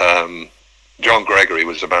John Gregory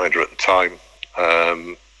was the manager at the time,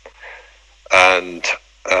 and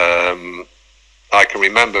I can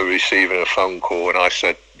remember receiving a phone call, and I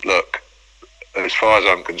said, look, as far as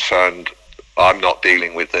I'm concerned, I'm not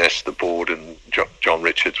dealing with this. The board, and John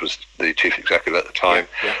Richards was the chief executive at the time.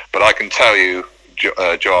 Yeah. But I can tell you,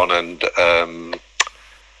 John, and I'm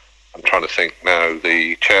trying to think now,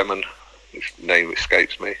 the chairman, his name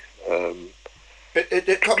escapes me.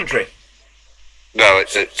 At Coventry? No,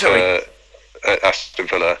 it's at Aston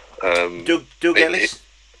Villa. Doug Ellis?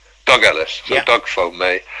 Doug Ellis. So yeah. Doug phoned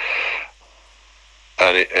me,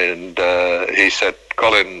 and he said,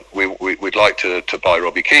 Colin, we'd like to buy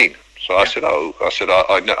Robbie Keane. So I said, I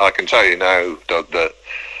can tell you now, Doug, that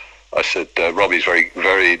I said, Robbie's very,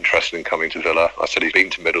 very interested in coming to Villa. I said, he's been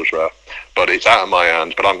to Middlesbrough, but it's out of my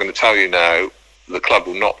hands. But I'm going to tell you now, the club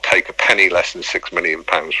will not take a penny less than £6 million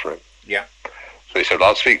for him. Yeah. So he said, well,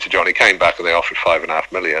 I'll speak to John. He came back and they offered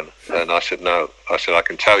 £5.5 million. And I said, no. I said, I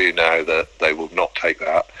can tell you now that they will not take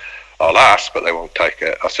that. I'll ask, but they won't take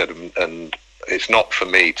it. I said, and it's not for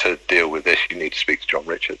me to deal with this. You need to speak to John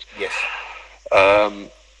Richards. Yes. I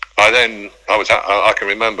can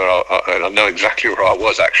remember, I know exactly where I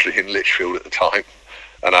was actually in Lichfield at the time.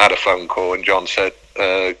 And I had a phone call and John said,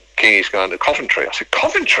 Keane's going to Coventry. I said,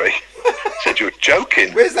 Coventry? I said, you're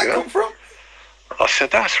joking. Where's that come from? I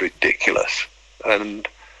said, that's ridiculous. And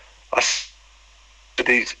I said,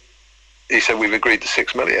 he said, we've agreed to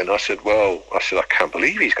 $6 million. I said, I can't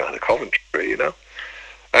believe he's going to Coventry,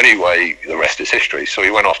 Anyway, the rest is history. So he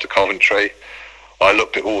went off to Coventry. I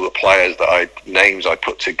looked at all the players names I'd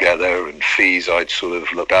put together and fees I'd sort of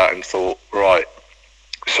looked at and thought, right,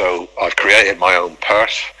 so I've created my own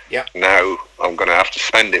purse. Yeah. Now I'm going to have to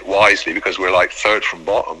spend it wisely because we're like third from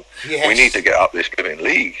bottom. Yes. We need to get up this blooming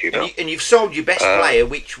league, And you've sold your best player,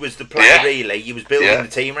 which was the player really you was building the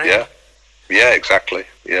team around. Yeah, exactly.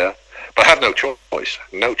 Yeah, but I had no choice.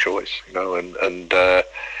 And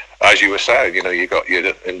as you were saying, you got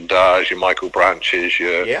your Ndars, your Michael Branches,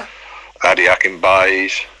 your Adi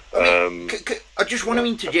Akinbayes. I just want to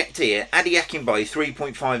interject here. Adi Akinbaye,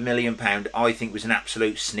 £3.5 million, I think was an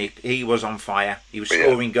absolute snip. He was on fire. He was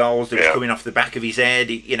scoring goals. They was coming off the back of his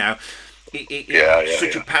head.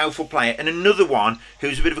 Such a powerful player. And another one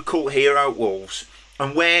who's a bit of a cult hero at Wolves.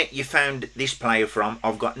 And where you found this player from,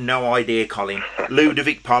 I've got no idea, Colin.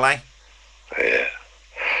 Ludovic Pollet. Yeah.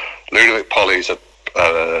 Ludovic Pollet's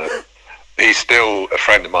he's still a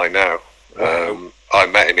friend of mine now. Wow. I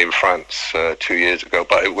met him in France 2 years ago,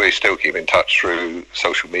 but we still keep in touch through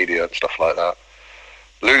social media and stuff like that.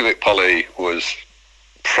 Ludovic Pollet was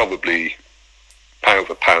probably pound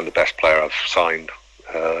for pound the best player I've signed,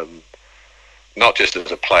 not just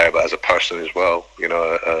as a player but as a person as well. You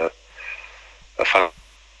know, a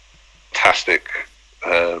fantastic.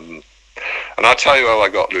 And I'll tell you how I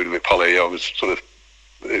got Ludovic Pollet. I was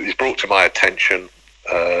it was brought to my attention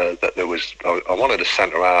that there was. I wanted a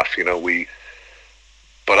centre half. You know,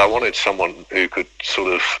 but I wanted someone who could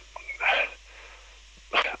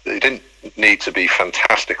It didn't need to be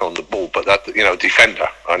fantastic on the ball, but that, you know, defender.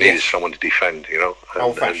 I needed someone to defend. You know,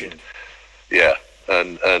 old-fashioned. Yeah,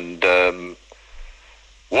 and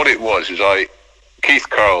what it was is Keith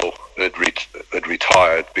Curl had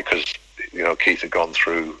retired because, you know, Keith had gone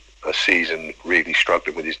through a season really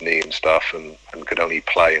struggling with his knee and stuff, and could only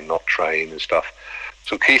play and not train and stuff.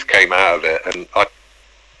 So Keith came out of it, and I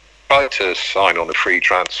tried to sign on a free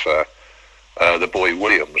transfer the boy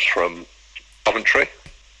Williams from Coventry.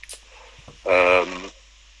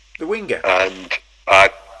 The winger. And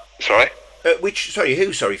sorry. Who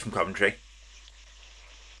from Coventry?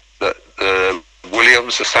 The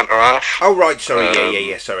Williams, the centre half. Oh right, sorry.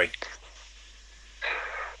 Yeah. Sorry.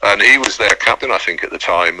 And he was their captain, I think, at the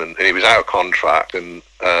time, and he was out of contract, and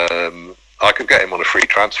I could get him on a free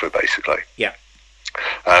transfer, basically. Yeah.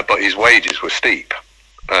 But his wages were steep,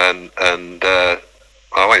 and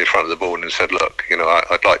I went in front of the board and said, look, you know,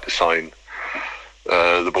 I'd like to sign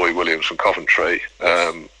the boy Williams from Coventry.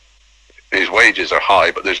 His wages are high,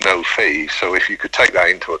 but there's no fee, so if you could take that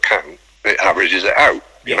into account, it averages it out,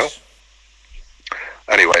 you know?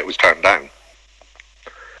 Anyway, it was turned down.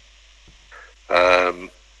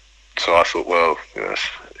 So I thought, well, you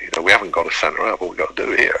know, we haven't got a centre out, what we've got to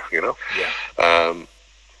do here, you know? Yeah.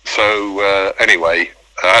 So anyway,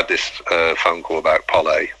 I had this phone call about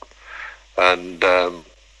Pollet, and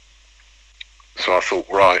so I thought,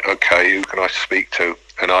 right, okay, who can I speak to?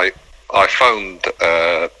 And I phoned,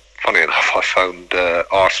 funny enough, I phoned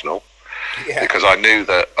Arsenal, because I knew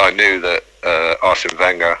that Arsene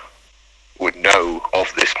Wenger would know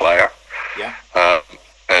of this player. Yeah.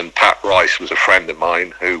 And Pat Rice was a friend of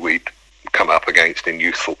mine who we'd come up against in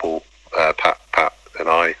youth football, Pat and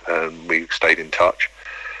I, and we stayed in touch.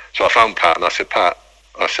 So I phoned Pat and I said, Pat,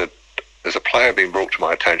 there's a player being brought to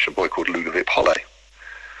my attention, a boy called Ludovic Pollet.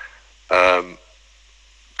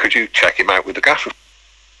 Could you check him out with the gaffer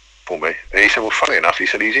for me? And he said, well, funny enough, he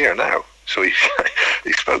said, he's here now. So he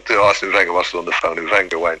spoke to Arsene Wenger whilst on the phone, and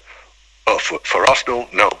Wenger went, oh, for Arsenal?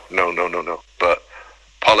 No. But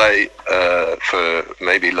Pollet, for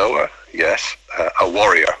maybe lower, yes. A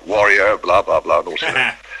warrior, blah, blah, blah, and all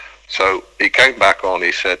that. So he came back on,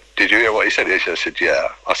 he said, did you hear what he said? I said, yeah.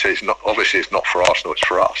 I said, obviously it's not for Arsenal, it's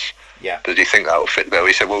for us. Yeah. Does he think that will fit the bill?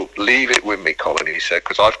 He said, well, leave it with me, Colin, he said,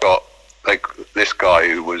 because I've got this guy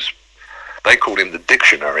they called him the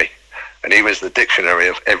dictionary, and he was the dictionary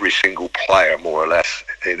of every single player, more or less,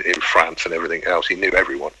 in France and everything else. He knew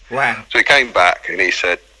everyone. Wow. So he came back and he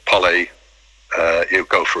said, Pollet, he'll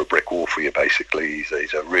go for a brick wall for you, basically.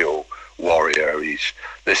 He's a real warrior. He's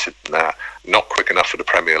this and that. Not quick enough for the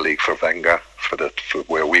Premier League for Wenger, for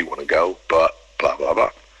where we want to go, but blah, blah,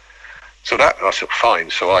 blah. So that, I said,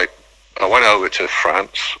 fine. So I went over to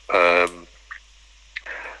France,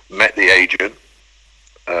 met the agent,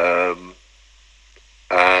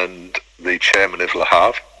 and the chairman of Le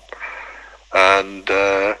Havre, and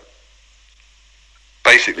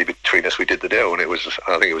basically between us we did the deal, and I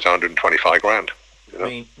think it was 125 grand. You know? I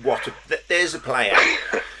mean, there's a player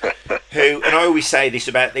who, and I always say this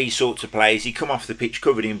about these sorts of players, he come off the pitch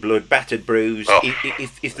covered in blood, battered, bruised. Oh.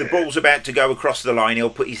 If the ball's about to go across the line, he'll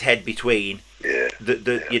put his head between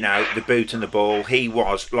the boot and the ball. He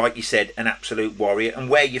was, like you said, an absolute warrior. And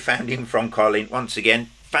where you found him from, Colin, once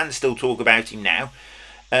again, fans still talk about him now.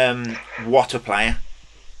 What a player.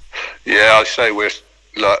 Yeah, I say we're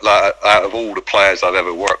like out of all the players I've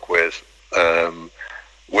ever worked with,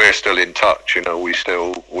 we're still in touch. You know, we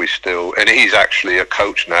still, and he's actually a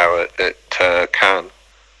coach now at Cannes,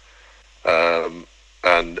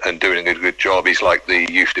 and doing a good job. He's like the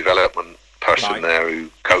youth development person there who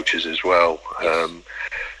coaches as well. Yes.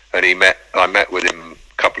 And I met with him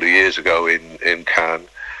a couple of years ago in Cannes,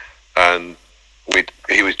 and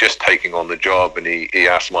he was just taking on the job, and he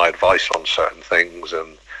asked my advice on certain things,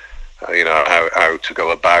 and you know, how to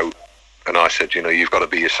go about. And I said, you know, you've got to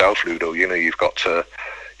be yourself, Ludo. You know, you've got to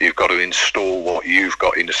install what you've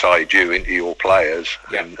got inside you into your players,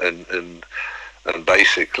 and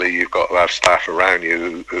basically you've got to have staff around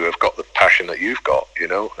you who have got the passion that you've got, you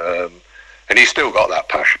know. And he's still got that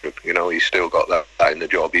passion, you know. He's still got that in the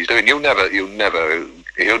job he's doing. You'll never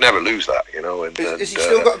he'll never lose that, you know. And has he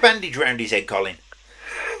still got a bandage around his head, Colin?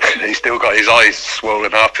 He's still got his eyes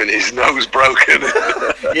swollen up and his nose broken.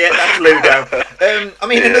 Yeah, that's Ludo.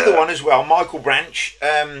 Another one as well, Michael Branch.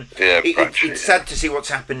 It's sad to see what's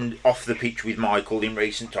happened off the pitch with Michael in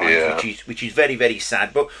recent times, which is very, very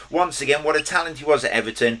sad. But once again, what a talent he was at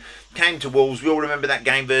Everton. Came to Wolves. We all remember that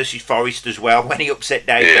game versus Forest as well, when he upset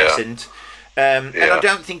Dave Besant. And I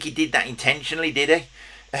don't think he did that intentionally, did he?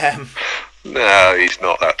 No, he's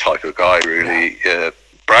not that type of guy, really. No.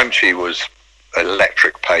 Branchy was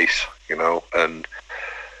electric pace, you know, and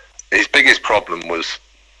his biggest problem was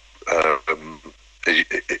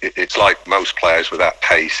it's like most players with that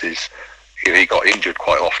pace is, you know, he got injured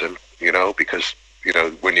quite often, you know, because, you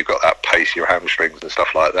know, when you've got that pace, your hamstrings and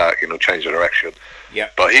stuff like that, you know, change the direction. Yeah.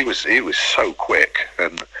 But he was so quick,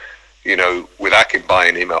 and, you know, with Akin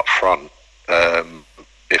buying him up front,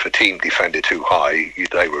 if a team defended too high,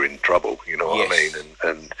 they were in trouble, you know what I mean?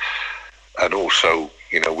 And also,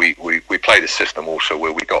 you know, we played a system also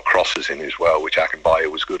where we got crosses in as well, which Akinbaye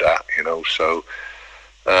was good at, you know. So,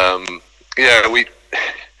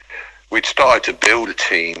 we'd started to build a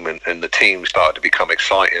team, and the team started to become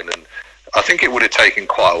exciting. And I think it would have taken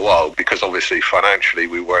quite a while, because obviously financially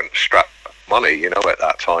we weren't strapped for money, you know, at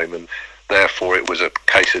that time. And therefore it was a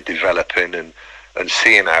case of developing and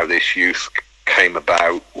seeing how this youth came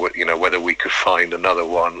about, you know, whether we could find another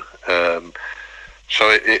one. So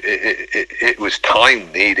it was time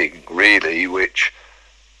needing, really, which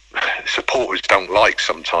supporters don't like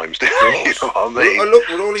sometimes, do they? You know what I mean? Well, look,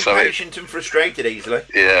 we're all impatient and frustrated easily.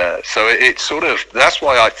 Yeah, so it's sort of, that's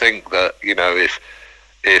why I think that, you know,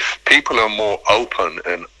 if people are more open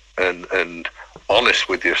and honest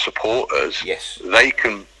with your supporters, they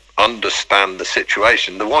can understand the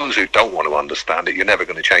situation. The ones who don't want to understand it, you're never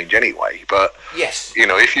going to change anyway. But you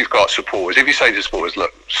know, if you've got supporters, if you say to supporters,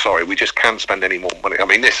 look, sorry, we just can't spend any more money. I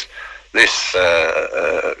mean, this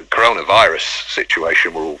coronavirus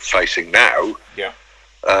situation we're all facing now,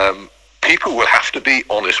 people will have to be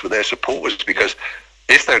honest with their supporters, because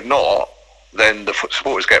if they're not, then the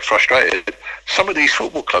supporters get frustrated. Some of these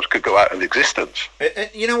football clubs could go out of existence.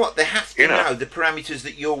 You know what? They have to know the parameters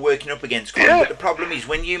that you're working up against, Colin. But the problem is,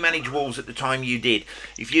 when you managed Wolves at the time you did,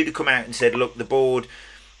 if you'd have come out and said, look, the board,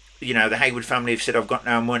 you know, the Hayward family have said, I've got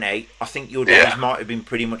no money, I think your days might have been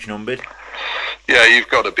pretty much numbered. Yeah, you've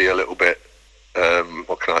got to be a little bit,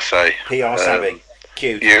 what can I say? PR savvy.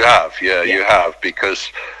 Cute. You have, you have,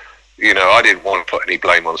 because, you know, I didn't want to put any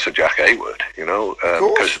blame on Sir Jack Hayward, you know,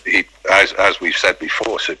 because he, as we've said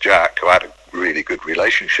before, Sir Jack, who I had a really good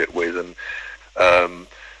relationship with, and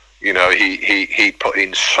you know, he put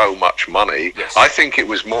in so much money. I think it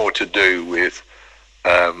was more to do with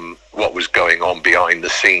what was going on behind the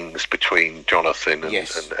scenes between Jonathan and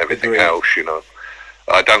everything else, you know.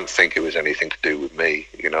 I don't think it was anything to do with me,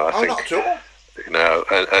 you know. I think, not at all. You know,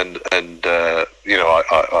 and you know,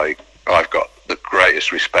 I've got the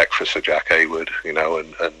greatest respect for Sir Jack Hayward, you know,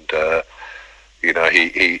 and you know,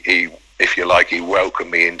 he if you like, he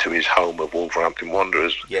welcomed me into his home of Wolverhampton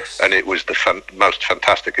Wanderers, and it was the most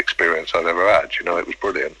fantastic experience I've ever had. You know, it was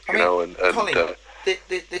brilliant. You know, and Colin,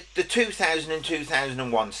 the 2000 and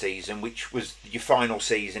 2001 season, which was your final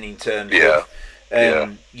season in terms of,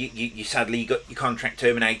 you sadly got your contract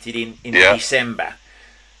terminated in December.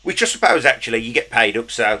 Which I suppose actually you get paid up,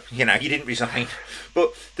 so you know you didn't resign.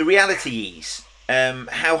 But the reality is,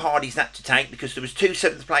 how hard is that to take? Because there was 2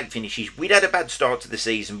 seventh place finishes. We'd had a bad start to the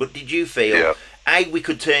season, but did you feel A, we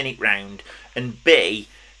could turn it round, and B,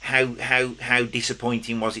 how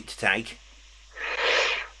disappointing was it to take?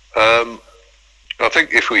 I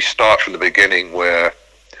think if we start from the beginning, where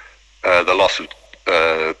the loss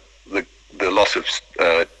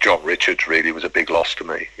of John Richards really was a big loss to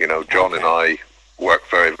me. You know, John and I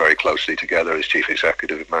worked very, very closely together as chief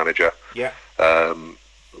executive and manager.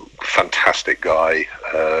 Fantastic guy.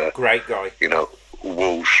 Great guy. You know,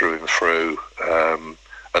 Wolves through and through.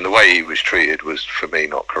 And the way he was treated was, for me,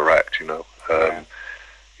 not correct. You know,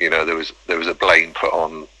 you know, there was a blame put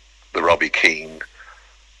on the Robbie Keane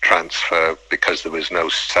transfer because there was no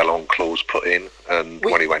sell-on clause put in, and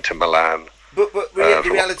when he went to Milan. But the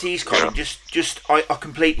reality is, Colin, I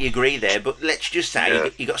completely agree there, but let's just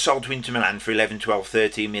say he got sold to Inter Milan for 11, 12,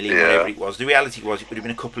 13 million, whatever it was. The reality was it would have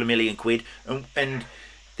been a couple of million quid, and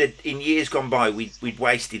that in years gone by we'd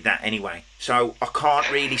wasted that anyway. So I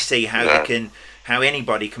can't really see how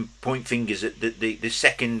anybody can point fingers at the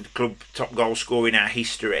second club top goal scorer in our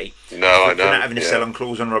history for not having a sell-on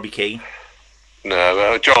clause on Robbie Keane.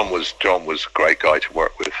 No, John was a great guy to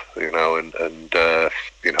work with, you know, and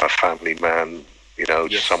you know, a family man, you know,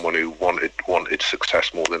 just someone who wanted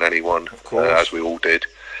success more than anyone, as we all did.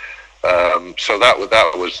 So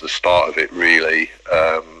that was the start of it, really.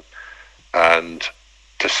 And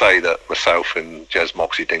to say that myself and Jez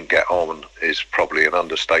Moxey didn't get on is probably an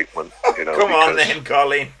understatement. You know, Come on then,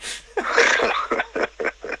 Colin.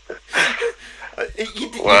 You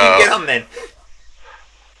didn't get on then.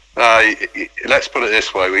 Let's put it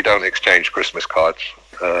this way: we don't exchange Christmas cards.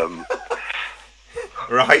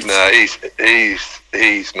 Right. No,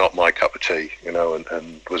 he's not my cup of tea, you know,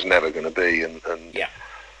 and was never going to be. And yeah.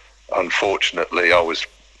 Unfortunately, I was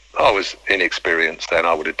inexperienced then.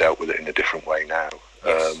 I would have dealt with it in a different way now.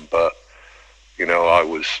 Yes. But you know, I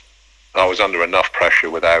was under enough pressure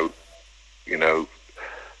without, you know,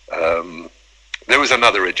 there was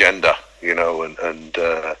another agenda, you know, and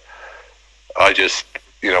I just,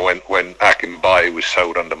 you know, when Akinbaye was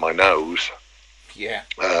sold under my nose, yeah,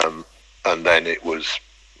 and then it was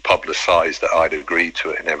publicised that I'd agreed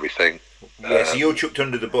to it and everything. Yeah, so you're chucked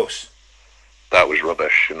under the bus. That was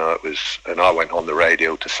rubbish, you know. It was, and I went on the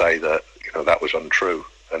radio to say that, you know, that was untrue,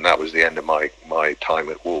 and that was the end of my time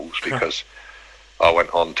at Wolves, because I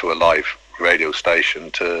went on to a live radio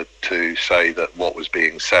station to say that what was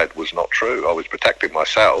being said was not true. I was protecting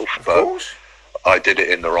myself, but I did it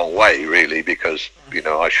in the wrong way, really, because, you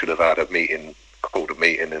know, I should have had called a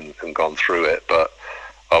meeting and gone through it, but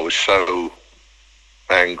I was so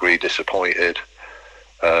angry, disappointed,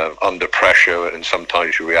 under pressure, and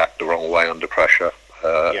sometimes you react the wrong way under pressure.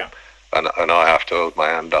 And I have to hold my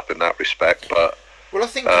hand up in that respect. But well, I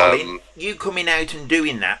think, Colin, you coming out and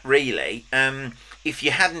doing that, really, if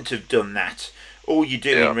you hadn't have done that, all you're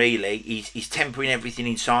doing really is tempering everything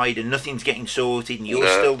inside, and nothing's getting sorted, and you're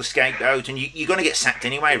still the scapegoat, and you're going to get sacked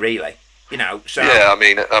anyway, really. You know. So yeah, I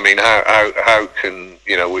mean, how can,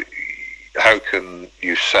 you know, how can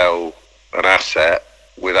you sell an asset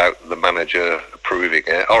without the manager approving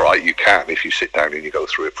it? All right, you can if you sit down and you go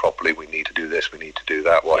through it properly. We need to do this, we need to do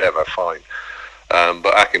that, whatever, fine.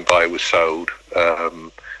 But Akinbaye was sold.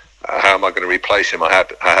 How am I going to replace him? I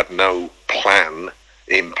had no plan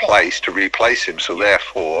in place to replace him, so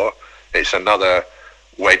therefore it's another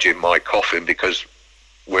wedge in my coffin, because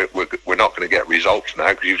we're not going to get results now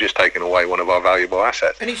because you've just taken away one of our valuable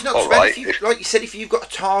assets. And it's not so bad if like you said, if you've got a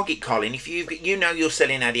target, Colin, if you know you're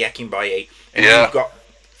selling Adi Akinbaye, and you've got,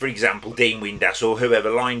 for example, Dean Windass or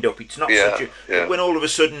whoever lined up, it's not such a when all of a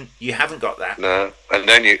sudden you haven't got that. No, and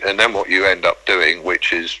then what you end up doing,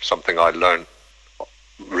 which is something I learned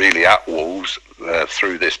really at Wolves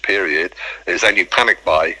through this period, is then you panic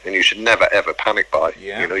buy, and you should never ever panic buy.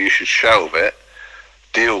 You know, you should shelve it,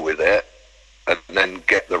 deal with it, and then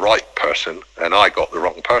get the right person. And I got the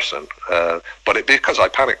wrong person, but because I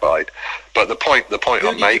panic buyed. But the point Who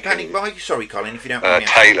I'm did making. You panic buy? Sorry, Colin, if you don't mind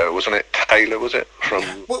me Taylor, wasn't it? Taylor, was it? From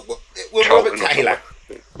well, Robert Taylor.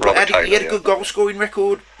 Taylor. He had a good goal scoring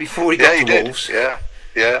record before he got to Wolves.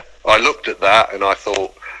 Yeah. I looked at that and I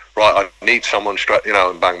thought, right, I need someone straight, you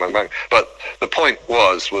know, and bang, bang, bang. But the point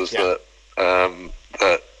was that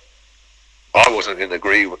that I wasn't in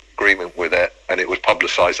agreement with it, and it was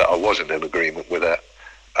publicised that I wasn't in agreement with it.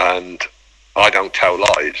 And I don't tell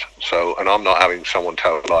lies, so, and I'm not having someone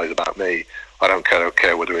tell lies about me. I don't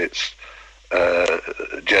care whether it's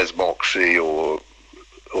Jez Moxey or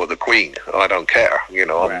the Queen. I don't care. You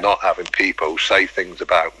know, I'm not having people say things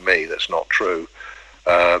about me that's not true.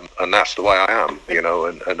 And that's the way I am, you know,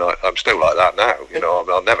 and I'm still like that now. You know,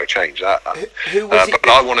 I'll never change that. Who was it? But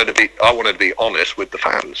I wanted to be honest with the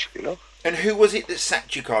fans, you know. And who was it that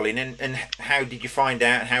sacked you, Colin? And how did you find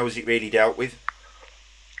out? How was it really dealt with?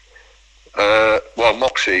 Well,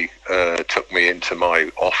 Moxey took me into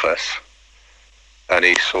my office, and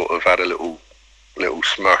he sort of had a little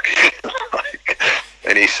smirky,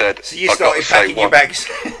 and he said, "So you started packing your bags?"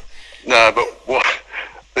 No, but what?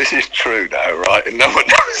 This is true now, right? And no one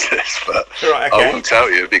knows this, but right, okay. I won't tell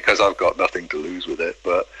you because I've got nothing to lose with it.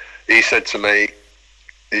 But he said to me,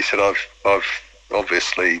 he said, I've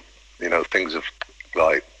obviously, you know, things have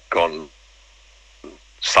like gone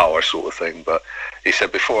sour sort of thing. But he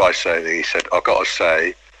said, before I say anything, he said, I've got to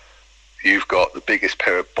say, you've got the biggest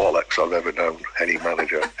pair of bollocks I've ever known, any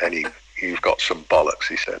manager, you've got some bollocks,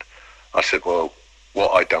 he said. I said, well,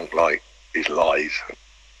 what I don't like is lies.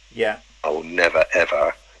 Yeah. I will never,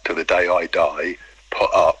 ever, to the day I die,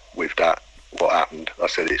 put up with that, what happened. I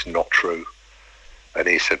said, it's not true. And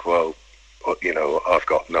he said, well, you know, I've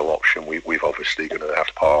got no option. We've obviously going to have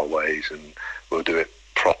to part our ways, and we'll do it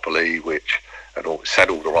properly, said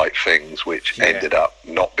all the right things, which ended up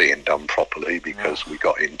not being done properly because we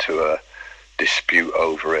got into a dispute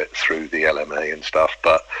over it through the LMA and stuff.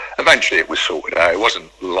 But eventually it was sorted out. It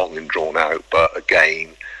wasn't long and drawn out, but again,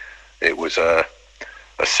 it was a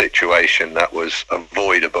situation that was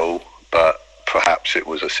avoidable, but perhaps it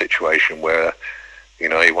was a situation where, you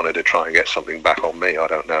know, he wanted to try and get something back on me. I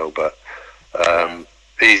don't know, but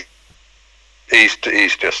he's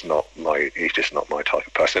just not my type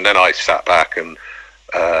of person. And then I sat back, and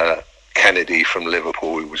Kennedy from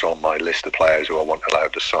Liverpool, who was on my list of players who I wasn't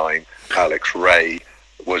allowed to sign, Alex Ray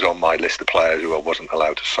was on my list of players who I wasn't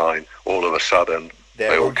allowed to sign. All of a sudden,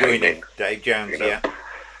 they all came in. Dave Jones, you know?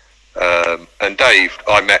 And Dave,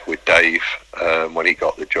 I met with Dave when he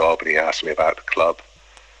got the job, and he asked me about the club,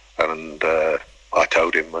 and I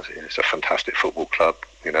told him it's a fantastic football club,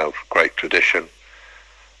 you know, great tradition.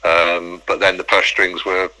 But then the purse strings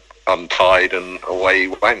were untied, and away he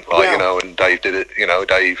went, you know. And Dave did it. You know,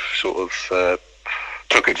 Dave sort of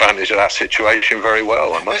took advantage of that situation very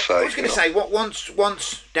well, I must say. I was going to say,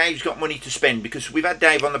 once Dave's got money to spend, because we've had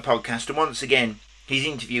Dave on the podcast, and once again, his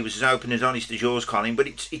interview was as open and honest as yours, Colin. But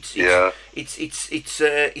it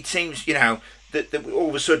seems, you know, that all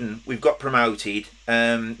of a sudden we've got promoted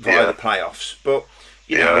via the playoffs, but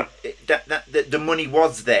you know that the money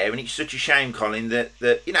was there, and it's such a shame, Colin,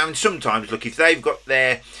 that you know. And sometimes, look, if they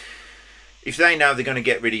know they're going to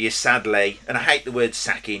get rid of you, sadly, and I hate the word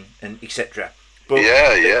sacking and etc. But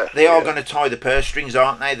they are going to tie the purse strings,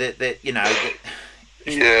 aren't they? That you know.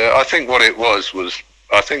 Yeah, I think what it was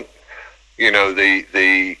I think, you know,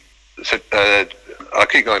 I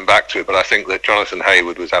keep going back to it, but I think that Jonathan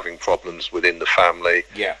Hayward was having problems within the family.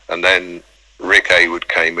 Yeah. And then Rick Hayward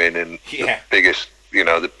came in, and the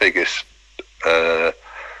biggest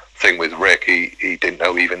thing with Rick, he didn't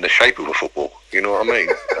know even the shape of a football. You know what I mean?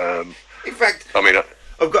 In fact, I mean,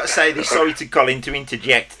 I've got to say this. Sorry to Colin to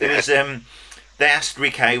interject. There was they asked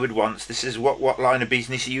Rick Hayward once. This is what line of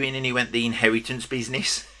business are you in, and he went the inheritance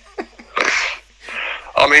business.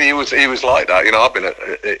 I mean, he was like that. You know, I've been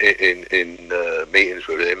in meetings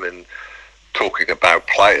with him and talking about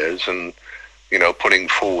players, and you know, putting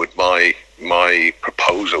forward my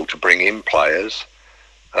proposal to bring in players.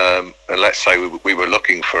 And let's say we were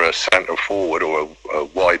looking for a centre forward or a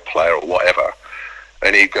wide player or whatever,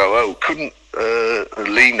 and he'd go, "Oh, couldn't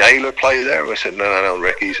Lee Naylor play there?" I said, "No,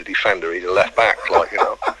 Rick, he's a defender. He's a left back, like, you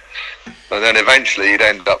know." And then eventually he'd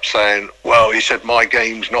end up saying, "Well," he said, "my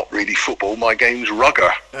game's not really football. My game's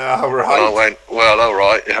rugger." Oh, right. And I went, "Well, all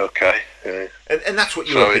right, okay." Yeah. And that's what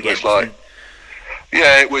you were up against.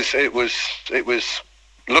 Yeah, it was.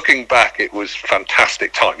 Looking back, it was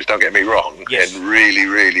fantastic times. Don't get me wrong. Yes. And really,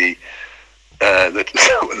 really, some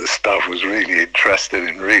of the stuff was really interesting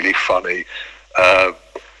and really funny.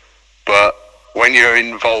 But when you're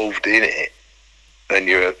involved in it, and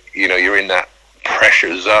you're in that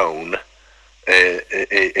pressure zone,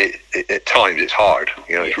 at times it's hard.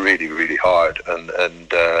 You know, it's really, really hard. And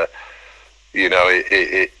you know,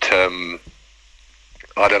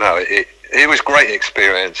 I don't know. It was a great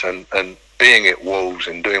experience, and being at Wolves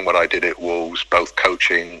and doing what I did at Wolves, both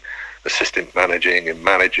coaching, assistant managing and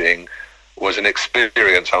managing, was an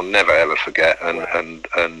experience I'll never ever forget, and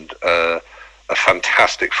a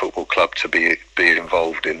fantastic football club to be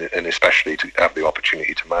involved in, and especially to have the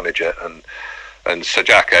opportunity to manage it. And Sir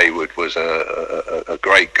Jack Hayward was a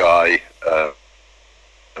great guy,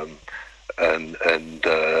 and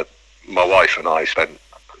my wife and I spent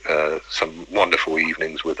some wonderful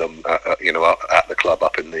evenings with them, you know, at the club,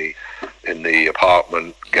 up in the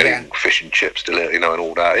apartment, getting fish and chips delivered, you know, and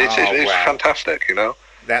all that. It's fantastic, you know.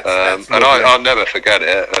 That's and I'll never forget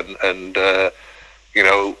it. And you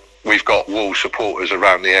know, we've got Wolves supporters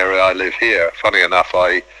around the area I live here. Funny enough,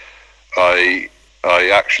 I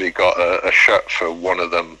actually got a shirt for one of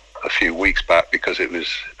them a few weeks back, because it was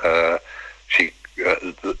the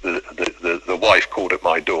wife called at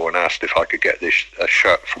my door and asked if I could get a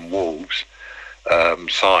shirt from Wolves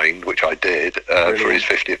signed, which I did for his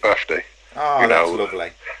 50th birthday. Oh, that's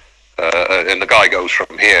lovely. And the guy goes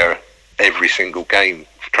from here every single game,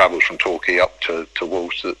 travels from Torquay up to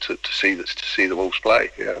Wolves to see the Wolves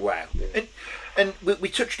play. Yeah. Wow. And we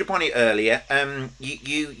touched upon it earlier.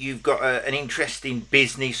 You've got an interesting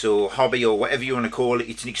business or hobby or whatever you want to call it.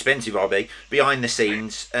 It's an expensive hobby behind the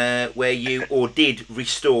scenes, where you did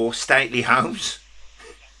restore stately homes.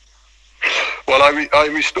 Well, I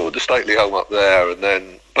restored the stately home up there,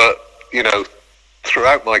 but you know,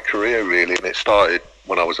 throughout my career really, and it started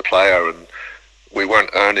when I was a player, and we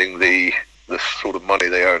weren't earning the sort of money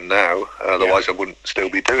they earn now. Otherwise, I wouldn't still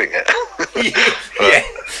be doing it.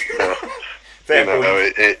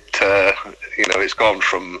 You know, it's gone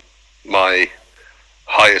from my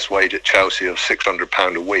highest wage at Chelsea of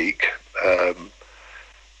 £600 a week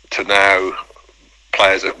to now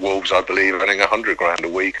players at Wolves, I believe, earning £100,000 a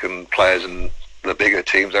week, and players in the bigger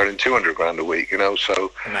teams earning £200,000 a week. You know,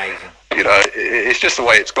 so amazing. You know, it's just the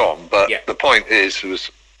way it's gone. But the point is,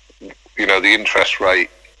 the interest rate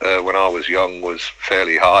when I was young was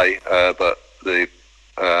fairly high, but the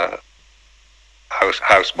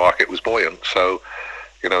house market was buoyant. So,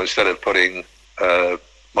 instead of putting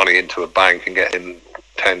money into a bank and getting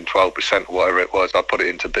 10, 12% or whatever it was, I put it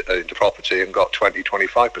into property and got 20,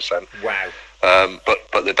 25%. Wow.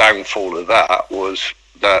 But the downfall of that was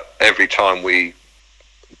that every time we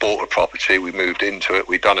bought a property, we moved into it,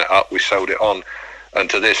 we done it up, we sold it on, and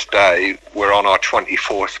to this day we're on our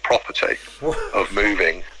 24th property of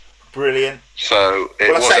moving. Brilliant. So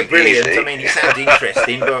it wasn't I say brilliant. easy. I mean, it sounds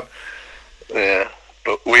interesting, but yeah.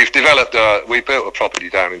 But we've developed. We built a property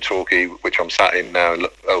down in Torquay, which I'm sat in now,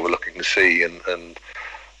 overlooking the sea, and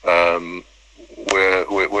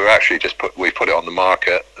we're actually we put it on the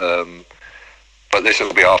market. But this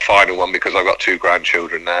will be our final one because I've got 2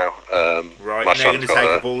 grandchildren now. Right, my and they're going to take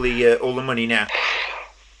up all the money now.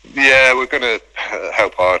 Yeah, we're going to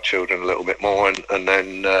help our children a little bit more, and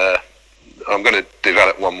then I'm going to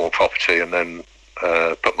develop one more property and then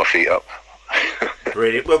put my feet up.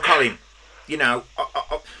 Brilliant. Well, Colin,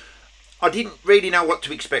 I didn't really know what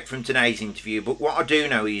to expect from today's interview, but what I do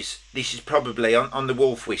know is this is probably, on the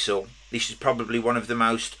Wolf Whistle, this is probably one of the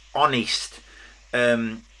most honest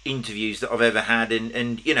interviews that I've ever had,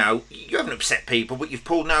 and you haven't upset people, but you've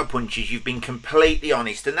pulled no punches, you've been completely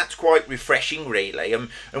honest, and that's quite refreshing, really. And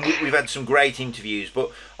we've had some great interviews,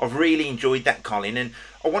 but I've really enjoyed that, Colin, and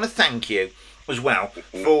I want to thank you as well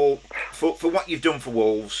for what you've done for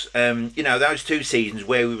Wolves. Those 2 seasons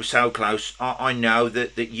where we were so close, I know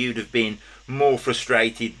that you'd have been more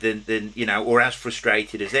frustrated than or as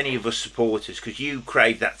frustrated as any of us supporters, because you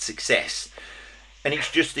craved that success. And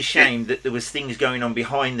it's just a shame that there was things going on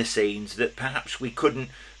behind the scenes that perhaps we couldn't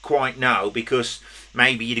quite know, because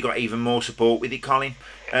maybe you'd have got even more support with it, Colin.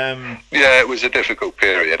 Yeah, it was a difficult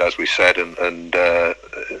period, as we said, and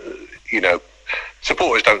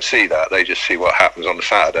supporters don't see that. They just see what happens on the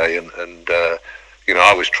Saturday, and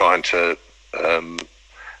I was trying to,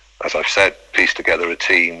 as I've said, piece together a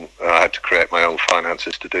team. I had to create my own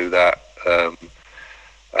finances to do that,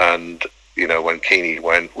 and when Keane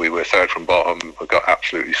went, we were 3rd from bottom. We got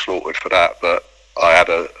absolutely slaughtered for that, but I had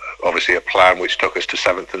obviously a plan which took us to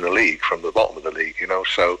 7th in the league from the bottom of the league,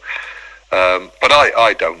 so but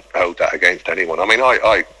I don't hold that against anyone. I mean,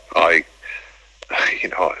 I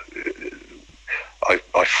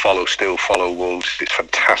still follow Wolves. It's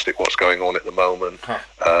fantastic what's going on at the moment.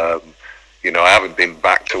 I haven't been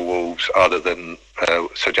back to Wolves other than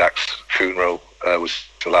Sir Jack's funeral was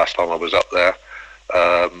the last time I was up there.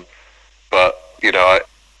 But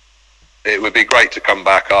it would be great to come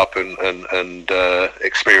back up and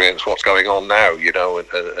experience what's going on now,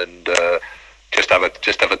 and just have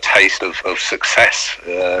a taste of success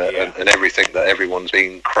and everything that everyone's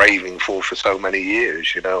been craving for so many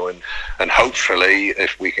years, and hopefully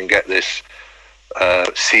if we can get this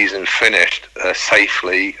season finished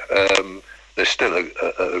safely, there's still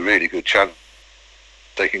a really good chance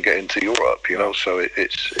they can get into Europe, so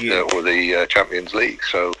it's or the Champions League.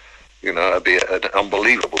 So it'd be an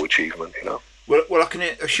unbelievable achievement, Well, I can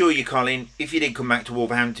assure you, Colin, if you did come back to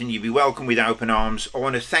Wolverhampton, you'd be welcome with open arms. I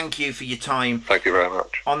want to thank you for your time. Thank you very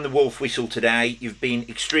much. On the Wolf Whistle today. You've been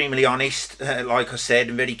extremely honest, like I said,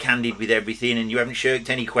 and very candid with everything, and you haven't shirked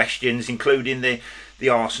any questions, including the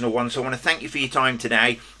Arsenal one. So I want to thank you for your time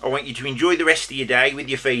today. I want you to enjoy the rest of your day with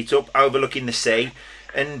your feet up, overlooking the sea.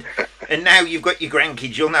 And now you've got your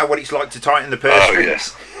grandkids, you'll know what it's like to tighten the purse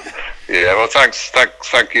strings. Yeah, well,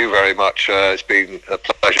 thank you very much. It's been a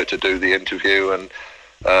pleasure to do the interview, and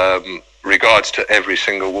regards to every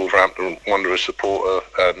single Wolverhampton Wanderers supporter,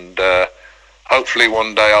 and hopefully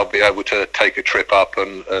one day I'll be able to take a trip up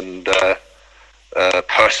and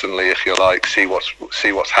personally, if you like, see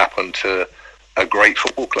what's happened to a great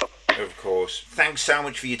football club. Of course. Thanks so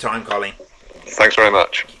much for your time, Colin. Thanks very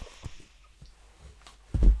much.